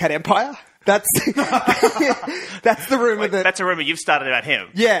used to be in the Cat Empire. That's that's the rumour that... That's a rumor you've started about him.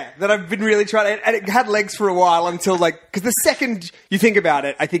 Yeah, that I've been really trying to... And it had legs for a while until, because the second you think about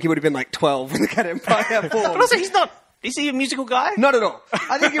it, I think he would have been, 12 when the Cat Empire formed. But also, he's not... Is he a musical guy? Not at all.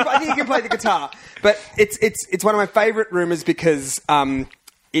 I think he can play the guitar. But it's one of my favourite rumours because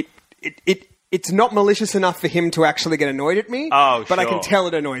it's not malicious enough for him to actually get annoyed at me. Oh, but I sure. can tell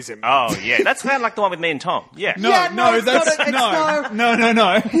it annoys him. Oh, yeah. That's kind of like the one with me and Tom. Yeah. No, Yeah, no, no, that's... it's not No.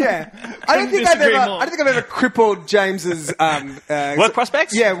 Yeah, I don't think I've ever crippled James's Work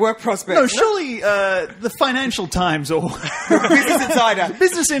prospects? Yeah, work prospects. No, surely the Financial Times or Business Insider.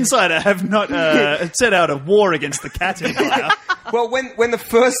 Business Insider have not set out a war against the cat empire. Well, when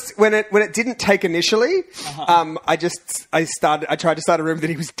it didn't take initially, I tried to start a rumor that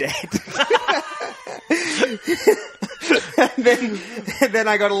he was dead. and then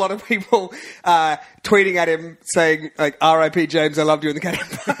I got a lot of people tweeting at him saying "R.I.P. James, I loved you in the Cat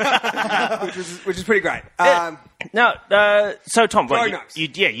Empire," which is pretty great. So Tom, Throwing knives. you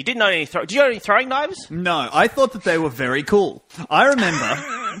didn't know any. Do you know any throwing knives? No, I thought that they were very cool. I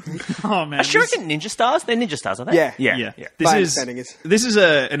remember... Oh, man. Are Shuriken ninja stars? They're ninja stars, are they? Yeah. Yeah. My understanding is. This is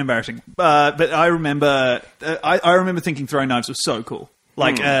an embarrassing, but I remember I remember thinking throwing knives was so cool.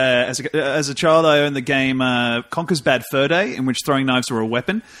 As a child, I owned the game Conker's Bad Fur Day, in which throwing knives were a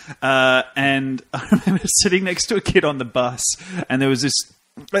weapon. And I remember sitting next to a kid on the bus, and there was this.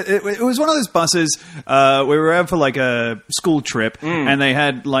 It was one of those buses where we were out for a school trip, and they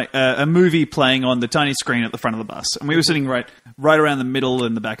had a movie playing on the tiny screen at the front of the bus, and we were sitting right around the middle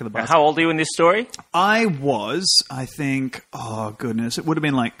and the back of the bus. How old are you in this story? I think, oh goodness, it would have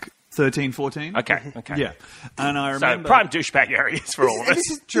been 13, 14. Okay. Yeah. And I So remember... prime douchebag areas for all of us.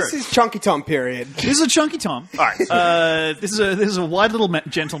 This is Chunky Tom period. This is a Chunky Tom. All right. This is a white little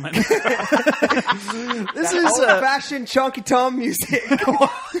gentleman. This is Old-fashioned Chunky Tom music.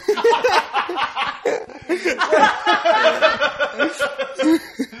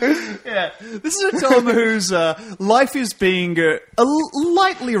 This is a Tom whose life is being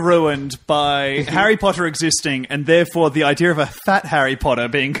lightly ruined by Harry Potter existing, and therefore the idea of a fat Harry Potter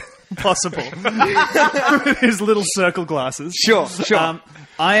being possible. With his little circle glasses. Sure.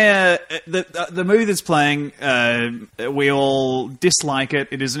 The movie that's playing, we all dislike it.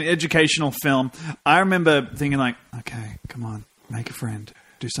 It is an educational film. I remember thinking like, okay, come on, make a friend.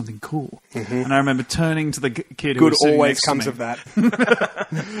 Do something cool. Mm-hmm. And I remember turning to the kid who was sitting always next comes to me. of that.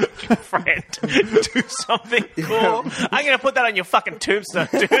 Friend, do something cool. I'm going to put that on your fucking tombstone,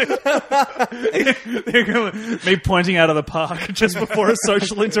 dude. Me pointing out of the park just before a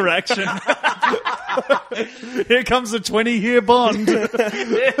social interaction. Here comes a 20-year bond.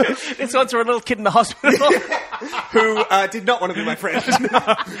 This one's for a little kid in the hospital. Who did not want to be my friend.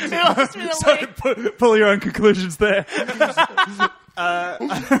 So pull your own conclusions there.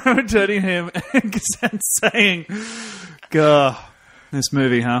 I remember turning to him and saying, "Gah, this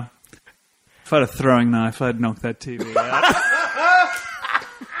movie, huh? If I had a throwing knife, I'd knock that TV out."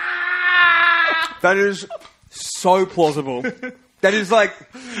 That is so plausible. That is like,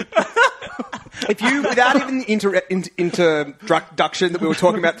 if you, without even the introduction that we were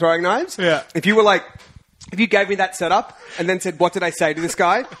talking about throwing knives, if you were like, if you gave me that setup and then said, what did I say to this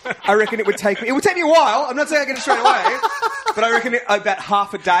guy? I reckon it would take me a while. I'm not saying I get it straight away, but I reckon about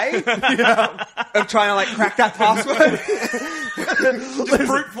half a day of trying to like crack that password. Just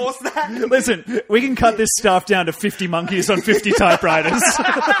brute force that. Listen, we can cut this stuff down to 50 monkeys on 50 typewriters.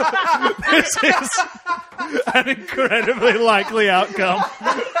 This is an incredibly likely outcome.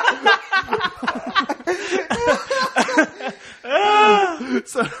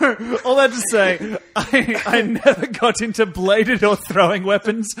 So, all that to say, I never got into bladed or throwing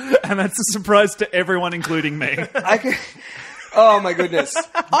weapons, and that's a surprise to everyone, including me. Oh my goodness!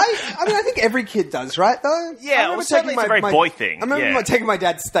 I mean, I think every kid does, right? Though, yeah, well, certainly it's a very boy thing. I remember taking my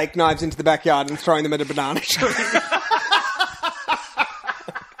dad's steak knives into the backyard and throwing them at a banana tree.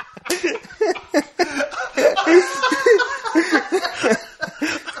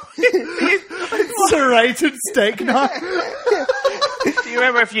 Serrated steak knife. Do you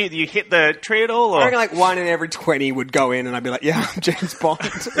remember if you hit the tree at all? Or? I reckon like 1 in every 20 would go in, and I'd be like, "Yeah, I'm James Bond."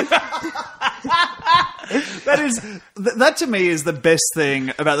 That to me is the best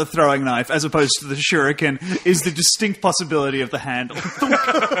thing about the throwing knife, as opposed to the shuriken, is the distinct possibility of the handle.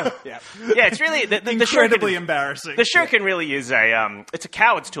 Yeah, it's really the incredibly shuriken, embarrassing. The shuriken really is it's a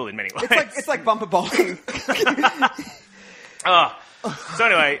coward's tool in many ways. It's like bumper bowling. So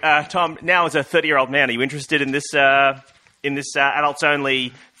anyway, Tom, now as a 30-year-old man, are you interested in this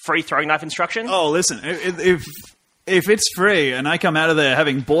adults-only free throwing knife instruction? Oh, listen, if it's free and I come out of there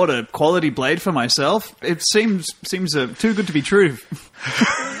having bought a quality blade for myself, it seems too good to be true.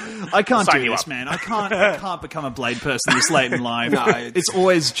 I can't do this, man. I can't become a blade person this late in life. No, it's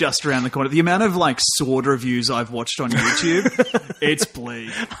always just around the corner. The amount of like sword reviews I've watched on YouTube, it's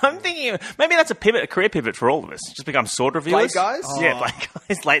bleak. I'm thinking maybe that's a career pivot for all of us. Just become sword reviewers. Blade guys? Yeah, blade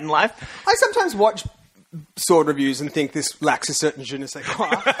guys late in life. I sometimes watch sword reviews and think this lacks a certain je ne sais quoi.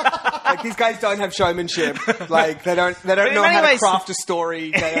 Like, these guys don't have showmanship. Like, they don't know how to craft a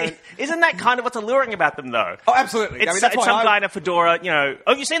story. Isn't that kind of what's alluring about them, though? Oh, absolutely. It's some guy in a fedora,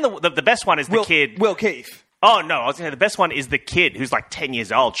 Oh, you've seen the best one is the kid. Will Keefe. Oh, no, I was going to say the best one is the kid who's like 10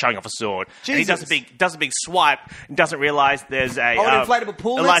 years old showing off a sword. Jesus. And he does a big swipe and doesn't realise there's an inflatable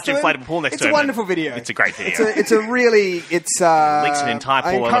pool next to him? inflatable pool next to him. It's a wonderful video. It's a great video. It's a really... Leaks an entire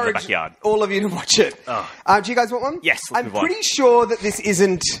pool over the backyard. All of you to watch it. Oh. Do you guys want one? Yes, let's move on. I'm pretty sure that this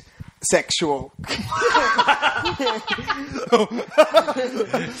isn't sexual.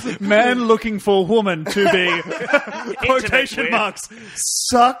 Man looking for woman to be quotation marks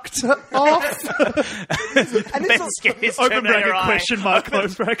sucked off. And open bracket question mark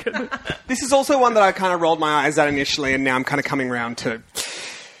close bracket. This is also one that I kind of rolled my eyes at initially, and now I'm kind of coming around to.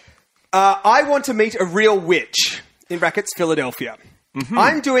 I want to meet a real witch in brackets Philadelphia. Mm-hmm.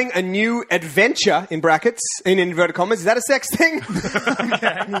 I'm doing a new adventure in brackets in inverted commas. Is that a sex thing?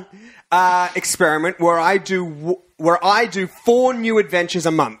 Okay. Experiment where I do 4 new adventures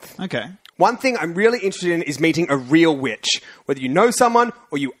a month. Okay. One thing I'm really interested in is meeting a real witch. Whether you know someone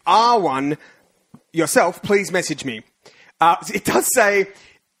or you are one yourself, please message me. It does say.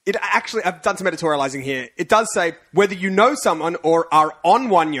 Actually, I've done some editorializing here. It does say, whether you know someone or are on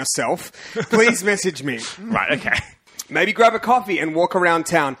one yourself, please message me. Right, okay. Maybe grab a coffee and walk around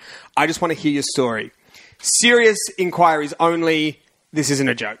town. I just want to hear your story. Serious inquiries only. This isn't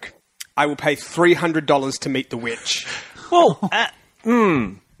a joke. I will pay $300 to meet the witch. Well,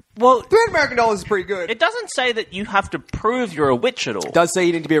 Well, $300 is pretty good. It doesn't say that you have to prove you're a witch at all. It does say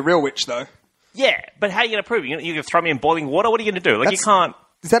you need to be a real witch, though. Yeah, but how are you going to prove it? You're going to throw me in boiling water? What are you going to do? Like, you can't...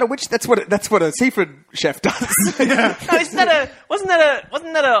 Is that a witch? That's what a seafood chef does. No, wasn't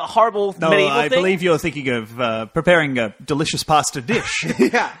that a horrible medieval I thing? believe you're thinking of preparing a delicious pasta dish.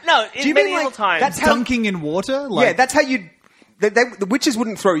 Yeah. No, Do in you mean, medieval like, times. that's how- Dunking in water? Yeah, that's how you. The witches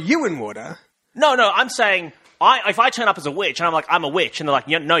wouldn't throw you in water. No, I'm saying, if I turn up as a witch and I'm like, I'm a witch, and they're like,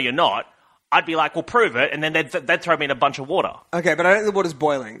 no, you're not, I'd be like, well, prove it, and then they'd throw me in a bunch of water. Okay, but I don't think the water's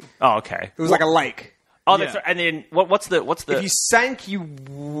boiling. Oh, okay. It was like a lake. Oh, Yeah. and then what's the? If you sank, you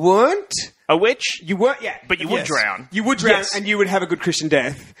weren't. A witch? You weren't. Yeah, But you would drown. You would drown, Yes. and you would have a good Christian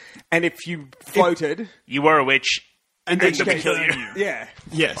death. And if you floated, You were a witch, and then they they kill you. yeah,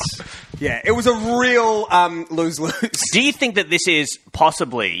 Yes. yeah, it was a real lose-lose. Do you think that this is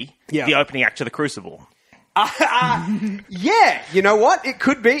possibly Yeah. the opening act to the Crucible? Yeah, you know what? It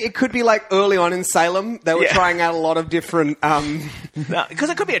could be. It could be like early on in Salem. They were Yeah. trying out a lot of different. Because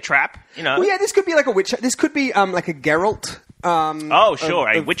it could be a trap, you know. Well, yeah, this could be like a witch. This could be like a Geralt. Oh, sure,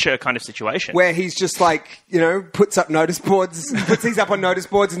 a Witcher kind of situation. Where he's just like, puts up notice boards, puts these up on notice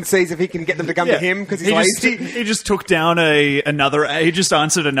boards and sees if he can get them to come to him because he's lazy. He just took down he just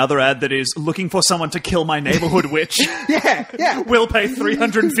answered another ad that is looking for someone to kill my neighborhood witch. Yeah. We'll pay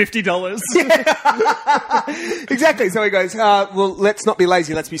 $350. Exactly. So he goes, well, let's not be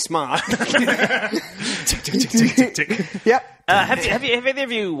lazy, let's be smart. Tick, tick, tick, tick, tick, tick. Yep. Have either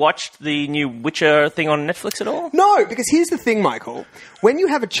of you watched the new Witcher thing on Netflix at all? No, because here's the thing, Michael. When you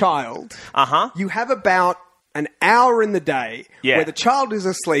have a child, you have about an hour in the day where the child is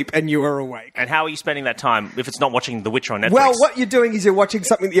asleep and you are awake. And how are you spending that time if it's not watching The Witcher on Netflix? Well, what you're doing is you're watching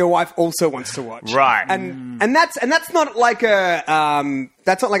something that your wife also wants to watch, Right. And that's not like a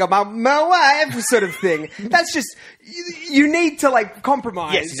my wife sort of thing. That's just you need to like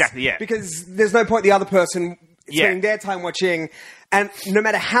compromise. Yes, exactly, yeah. Because there's no point the other person spending their time watching. And no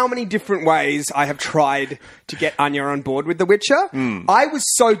matter how many different ways I have tried to get Anya on board with The Witcher, I was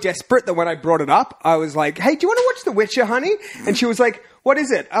so desperate that when I brought it up, I was like, hey, do you want to watch The Witcher, honey? And she was like, what is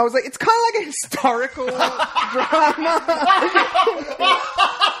it? I was like, it's kind of like a historical drama.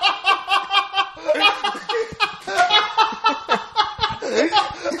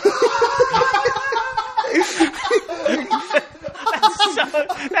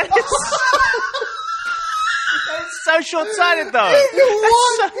 That's so short-sighted, though.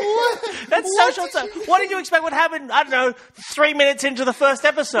 That's so short-sighted. What did you expect would happen, I don't know, 3 minutes into the first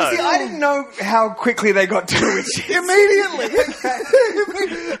episode? See, I didn't know how quickly they got to it. Immediately.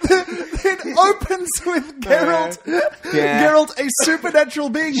 It opens with Geralt. Yeah. Geralt, a supernatural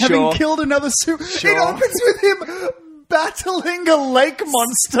being, having killed another It opens with him battling a lake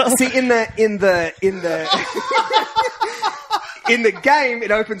monster. See, in the in the game,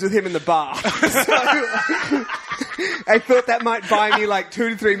 it opens with him in the bar. So, I thought that might buy me like 2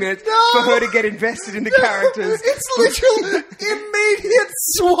 to 3 minutes for her to get invested in the characters. It's literal immediate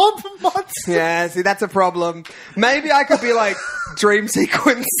swamp monster. Yeah, see, that's a problem. Maybe I could be like dream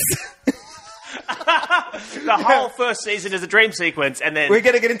sequence. The whole first season is a dream sequence, and then... We're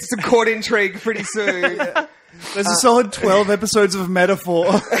going to get into some court intrigue pretty soon. There's a solid 12 episodes of metaphor.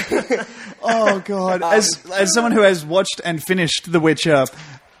 Oh, God. As someone who has watched and finished The Witcher,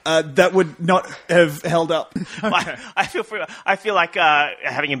 that would not have held up. Okay. I feel like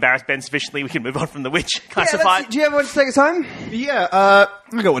having embarrassed Ben sufficiently, we can move on from The Witch classified. Do you ever want to take us home? Yeah, I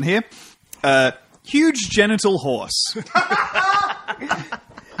got one here. Huge genital horse.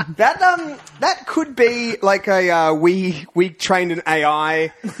 That could be like a we trained an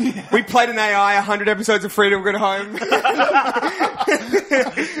AI. We played an AI 100 episodes of Freedom Good Home.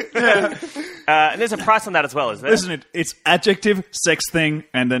 And there's a price on that as well, isn't there? Isn't it? It's adjective, sex thing,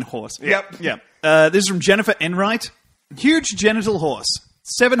 and then horse. Yep. Yep. This is from Jennifer Enright. Huge genital horse.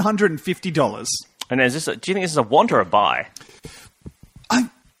 $750. And do you think this is a want or a buy?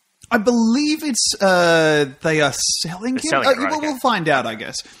 I believe it's they are selling him. selling it, right, okay. We'll find out, I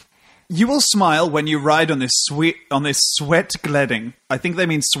guess. You will smile when you ride on this sweat gledding. I think they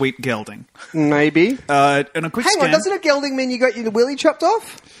mean sweet gelding. Maybe. And a quick Hang scan. on, doesn't a gelding mean you got your willy chopped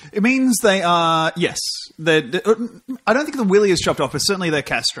off? It means they are yes. I don't think the willy is chopped off, but certainly they're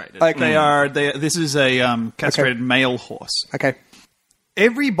castrated. Okay. This is a castrated male horse. Okay.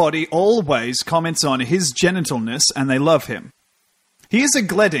 Everybody always comments on his genitalness, and they love him. He is a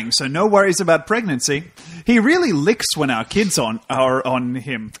gledding, so no worries about pregnancy. He really licks when our kids are on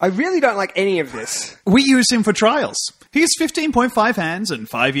him. I really don't like any of this. We use him for trials. He is 15.5 hands and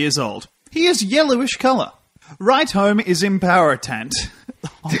 5 years old. He is yellowish colour. Right home is important.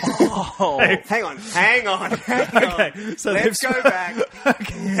 Hang on. Okay, so Let's go back.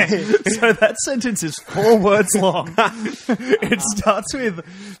 Okay, so that sentence is 4 words long. It starts with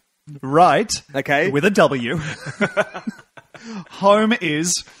right, Okay. with a W. Home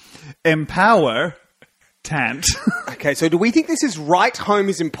is empower tant. Okay, so do we think this is right? Home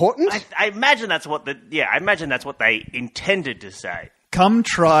is important? I imagine that's what I imagine that's what they intended to say. Come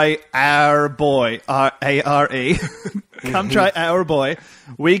try our boy, A-R-E. Come try our boy.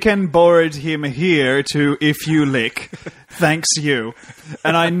 We can board him here to if you lick. Thanks you.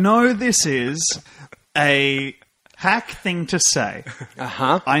 And I know this is a hack thing to say.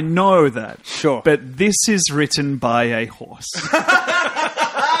 Uh-huh. I know that. Sure. But this is written by a horse.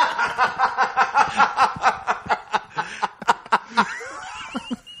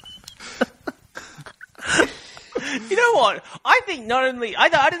 You know what? I think not only... I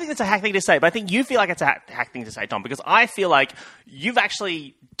don't think it's a hack thing to say, but I think you feel like it's a hack thing to say, Tom, because I feel like you've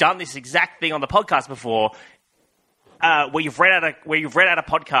actually done this exact thing on the podcast before, where you've read out a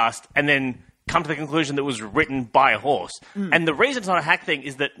podcast and then come to the conclusion that it was written by a horse. And the reason it's not a hack thing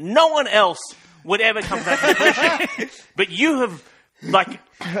is that no one else would ever come to that conclusion. But you have... Like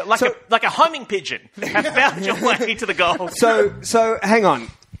a homing pigeon, have found your way to the goal. So hang on.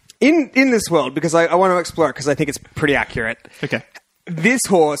 In this world, because I want to explore it because I think it's pretty accurate. Okay. This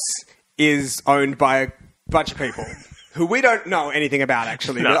horse is owned by a bunch of people who we don't know anything about,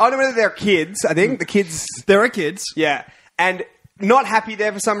 actually. No. But I don't know whether they're kids. I think the kids... There are kids. Yeah. And not happy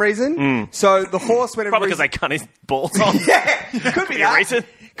there for some reason. So the horse, when Probably because they cut his balls off. Yeah, could be that. Reason.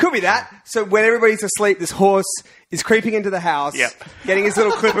 Could be that. So when everybody's asleep, this horse is creeping into the house, Yep. getting his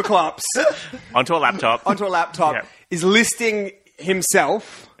little clipper clops Onto a laptop. Yep. Is listing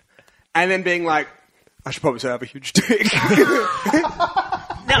himself, and then being like, I should probably say I have a huge dick.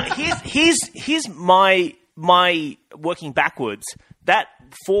 Now, here's my working backwards. That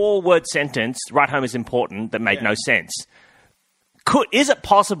 4-word sentence, right home is important, that made no sense. Is it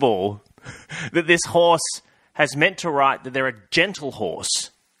possible that this horse has meant to write that they're a gentle horse?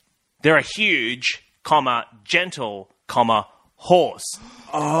 They're a huge, gentle, horse.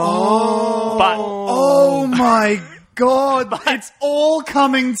 Oh. But Oh my God. It's all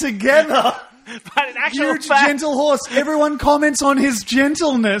coming together. But in actual Huge fact, gentle horse. Everyone comments on his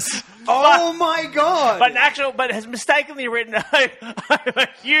gentleness. Oh my God. but has mistakenly written a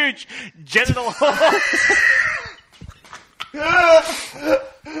huge genital horse.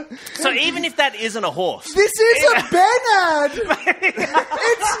 So even if that isn't a horse, This is a Ben ad.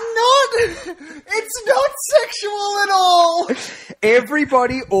 It's not sexual at all.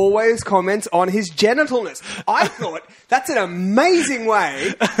 Everybody always comments on his genitalness. I thought that's an amazing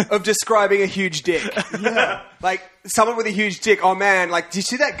way of describing a huge dick. Yeah. Like, someone with a huge dick, oh man, like, did you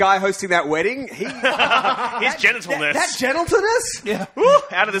see that guy hosting that wedding? his genitalness, That genitalness? Yeah. Woo,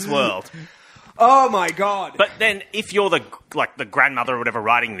 out of this world. Oh my God. But then, if you're the grandmother or whatever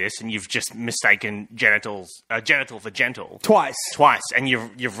writing this, and you've just mistaken genital for gentle Twice, and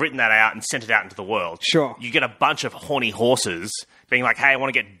you've written that out and sent it out into the world, Sure. you get a bunch of horny horses being like, "Hey, I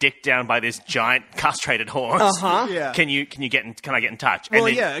want to get dicked down by this giant castrated horse. Uh-huh. Yeah. Can I get in touch?" Well,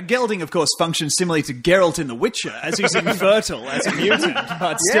 and then, Gelding, of course, functions similarly to Geralt in The Witcher, as he's infertile as a mutant,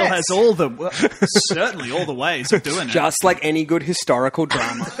 but still Yes. has certainly all the ways of doing it. just like any good historical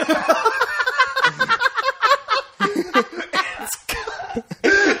drama.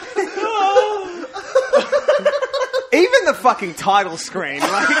 Even the fucking title screen,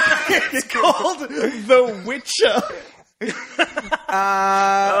 like, It's called The Witcher.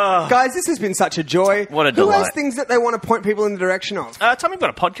 guys, this has been such a joy. What a Who has delight. things that they want to point people in the direction of? Tom, you've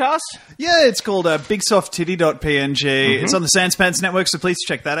got a podcast. Yeah, it's called BigSoftTitty.png. It's on the Sanspants Network, so please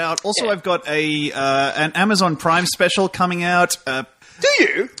check that out. Also, Yeah. I've got an Amazon Prime special coming out. Do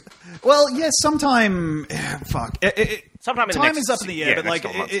you? Well, yes, sometime. Fuck. Sometime in the Time next- is up in the air, yeah, but next like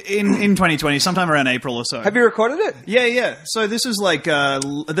couple months. in 2020, sometime around April or so. Have you recorded it? Yeah. So this is like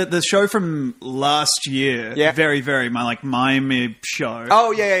the show from last year. Yeah. Very, very mime show.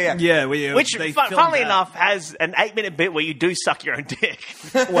 Oh, yeah. Yeah, Which, they filmed funnily that. enough, has an 8-minute bit where you do suck your own dick.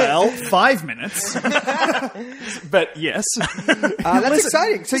 Well, 5 minutes. But yes. That's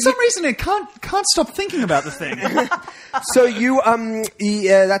exciting. So For some reason, I can't stop thinking about the thing.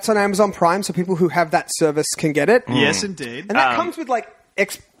 that's on Amazon Prime, so people who have that service can get it. Yes, indeed. And that comes with like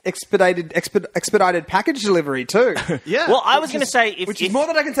expedited package delivery too. Yeah. Well, I was going to say... Which is more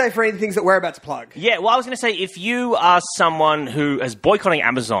than I can say for any things that we're about to plug. Yeah, well, I was going to say, if you are someone who is boycotting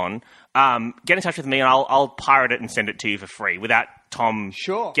Amazon, get in touch with me and I'll pirate it and send it to you for free without Tom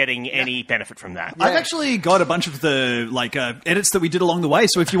getting any benefit from that. I've actually got a bunch of the edits that we did along the way,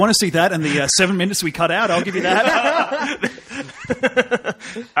 so if you want to see that and the 7 minutes we cut out, I'll give you that.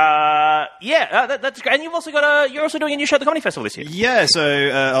 That's great. And you're also doing a new show at the Comedy Festival this year. Yeah, so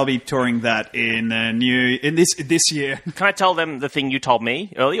I'll be touring that in this year. Can I tell them the thing you told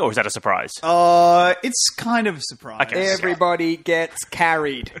me earlier, or is that a surprise? It's kind of a surprise. Okay. Everybody gets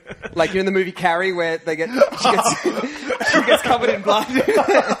carried. Like, you know in the movie Carrie, where she gets covered in blood.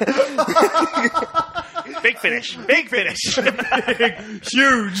 Big finish.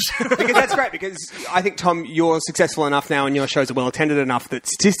 Huge. Because that's great, because I think, Tom, you're successful enough now and your shows are well attended enough that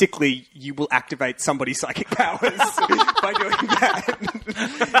statistically you will activate somebody's psychic powers by doing that.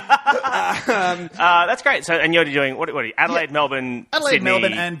 That's great. So, and you're doing, what are you? Adelaide, Melbourne, Sydney,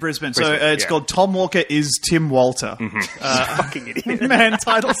 Melbourne, and Brisbane. So it's called Tom Walker is Tim Walter. Fucking idiot. Man,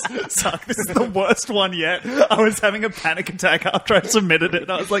 titles suck. This is the worst one yet. I was having a panic attack after I submitted it.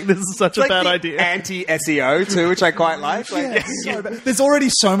 I was like, this is such a bad idea. Anti-SEO too, which I quite like. There's already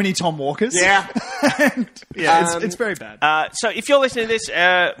so many Tom Walkers. Yeah. It's very bad. So if you're listening to this,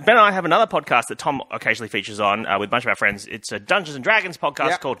 Ben and I have another podcast that Tom occasionally features on with a bunch of our friends. It's a Dungeons and Dragons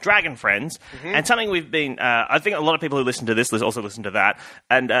podcast called Dragon Friends. And something we've been, I think a lot of people who listen to this also listen to that.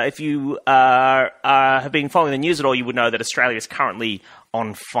 And if you have been following the news at all, you would know that Australia is currently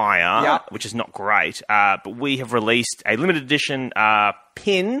on fire, which is not great. But we have released a limited edition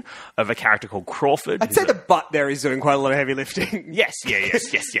pin of a character called Crawford. I'd say the butt there is doing quite a lot of heavy lifting. Yes. In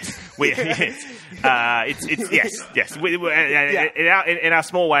our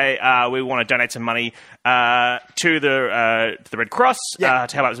small way, we want to donate some money to the Red Cross to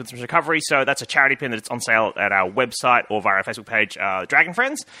help out with some recovery. So that's a charity pin that's on sale at our website or via our Facebook page, Dragon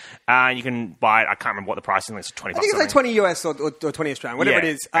Friends. You can buy it. I can't remember what the price is. It's $20. I think it's like 20 US or 20 Australian, whatever it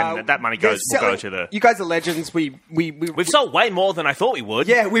is. And that money will go to the... You guys are legends. We've sold way more than I thought we would.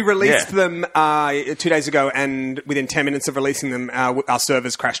 Yeah, we released them 2 days ago, and within 10 minutes of releasing them, our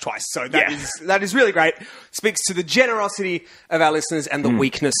servers crashed twice. So that is really great. Speaks to the generosity of our listeners and the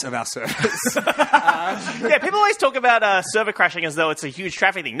weakness of our servers. People always talk about server crashing as though it's a huge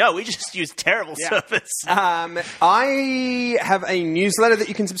traffic thing. No, we just use terrible servers. I have a newsletter that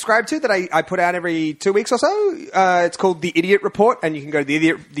you can subscribe to that I put out every 2 weeks or so. It's called The Idiot Report, and you can go to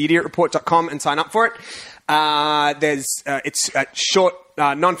theidiotreport.com and sign up for it. It's short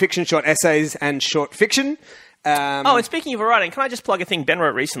non-fiction, short essays, and short fiction. And speaking of writing, can I just plug a thing Ben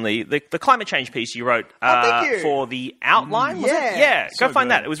wrote recently? The climate change piece you wrote for the outline, was it? Yeah, go find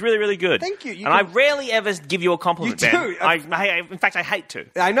that. It was really, really good. Thank you. I rarely ever give you a compliment, you Ben. do. In fact, I hate to.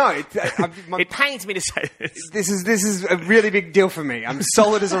 I know. It pains me to say this. This is a really big deal for me. I'm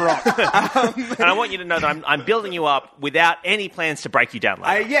solid as a rock. And I want you to know that I'm building you up without any plans to break you down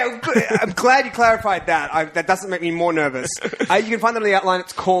later. I'm glad you clarified that. That doesn't make me more nervous. You can find that on the outline.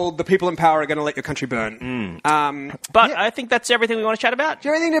 It's called The People in Power Are Going to Let Your Country Burn. I think that's everything we want to chat about. Do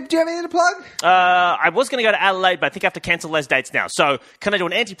you have anything to plug? I was going to go to Adelaide, but I think I have to cancel those dates now. So can I do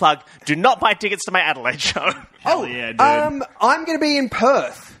an anti-plug? Do not buy tickets to my Adelaide show. Yeah, dude. I'm going to be in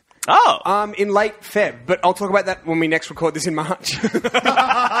Perth. Oh. In late Feb, but I'll talk about that when we next record this in March. Excellent. All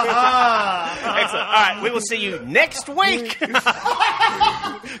right, we will see you next week.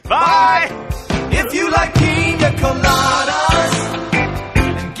 Bye. If you like pina coladas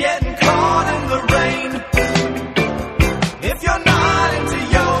and getting caught in the rain, if you're not into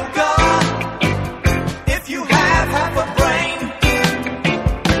yoga, if you have half a brain,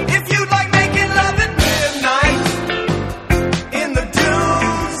 if you like making love at midnight in the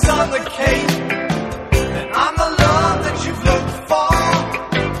dunes on the Cape, then I'm the love that you've looked for.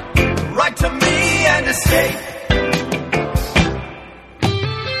 Write to me and escape.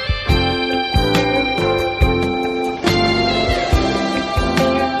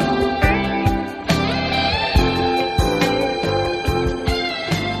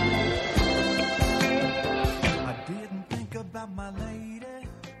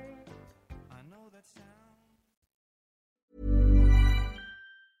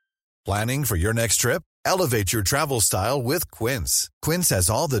 Planning for your next trip? Elevate your travel style with Quince. Quince has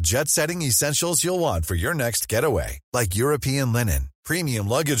all the jet-setting essentials you'll want for your next getaway, like European linen, premium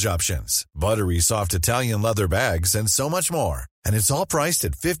luggage options, buttery soft Italian leather bags, and so much more. And it's all priced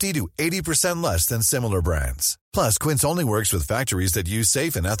at 50 to 80% less than similar brands. Plus, Quince only works with factories that use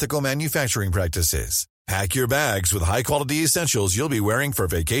safe and ethical manufacturing practices. Pack your bags with high-quality essentials you'll be wearing for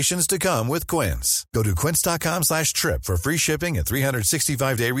vacations to come with Quince. Go to quince.com/trip for free shipping and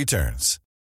 365-day returns.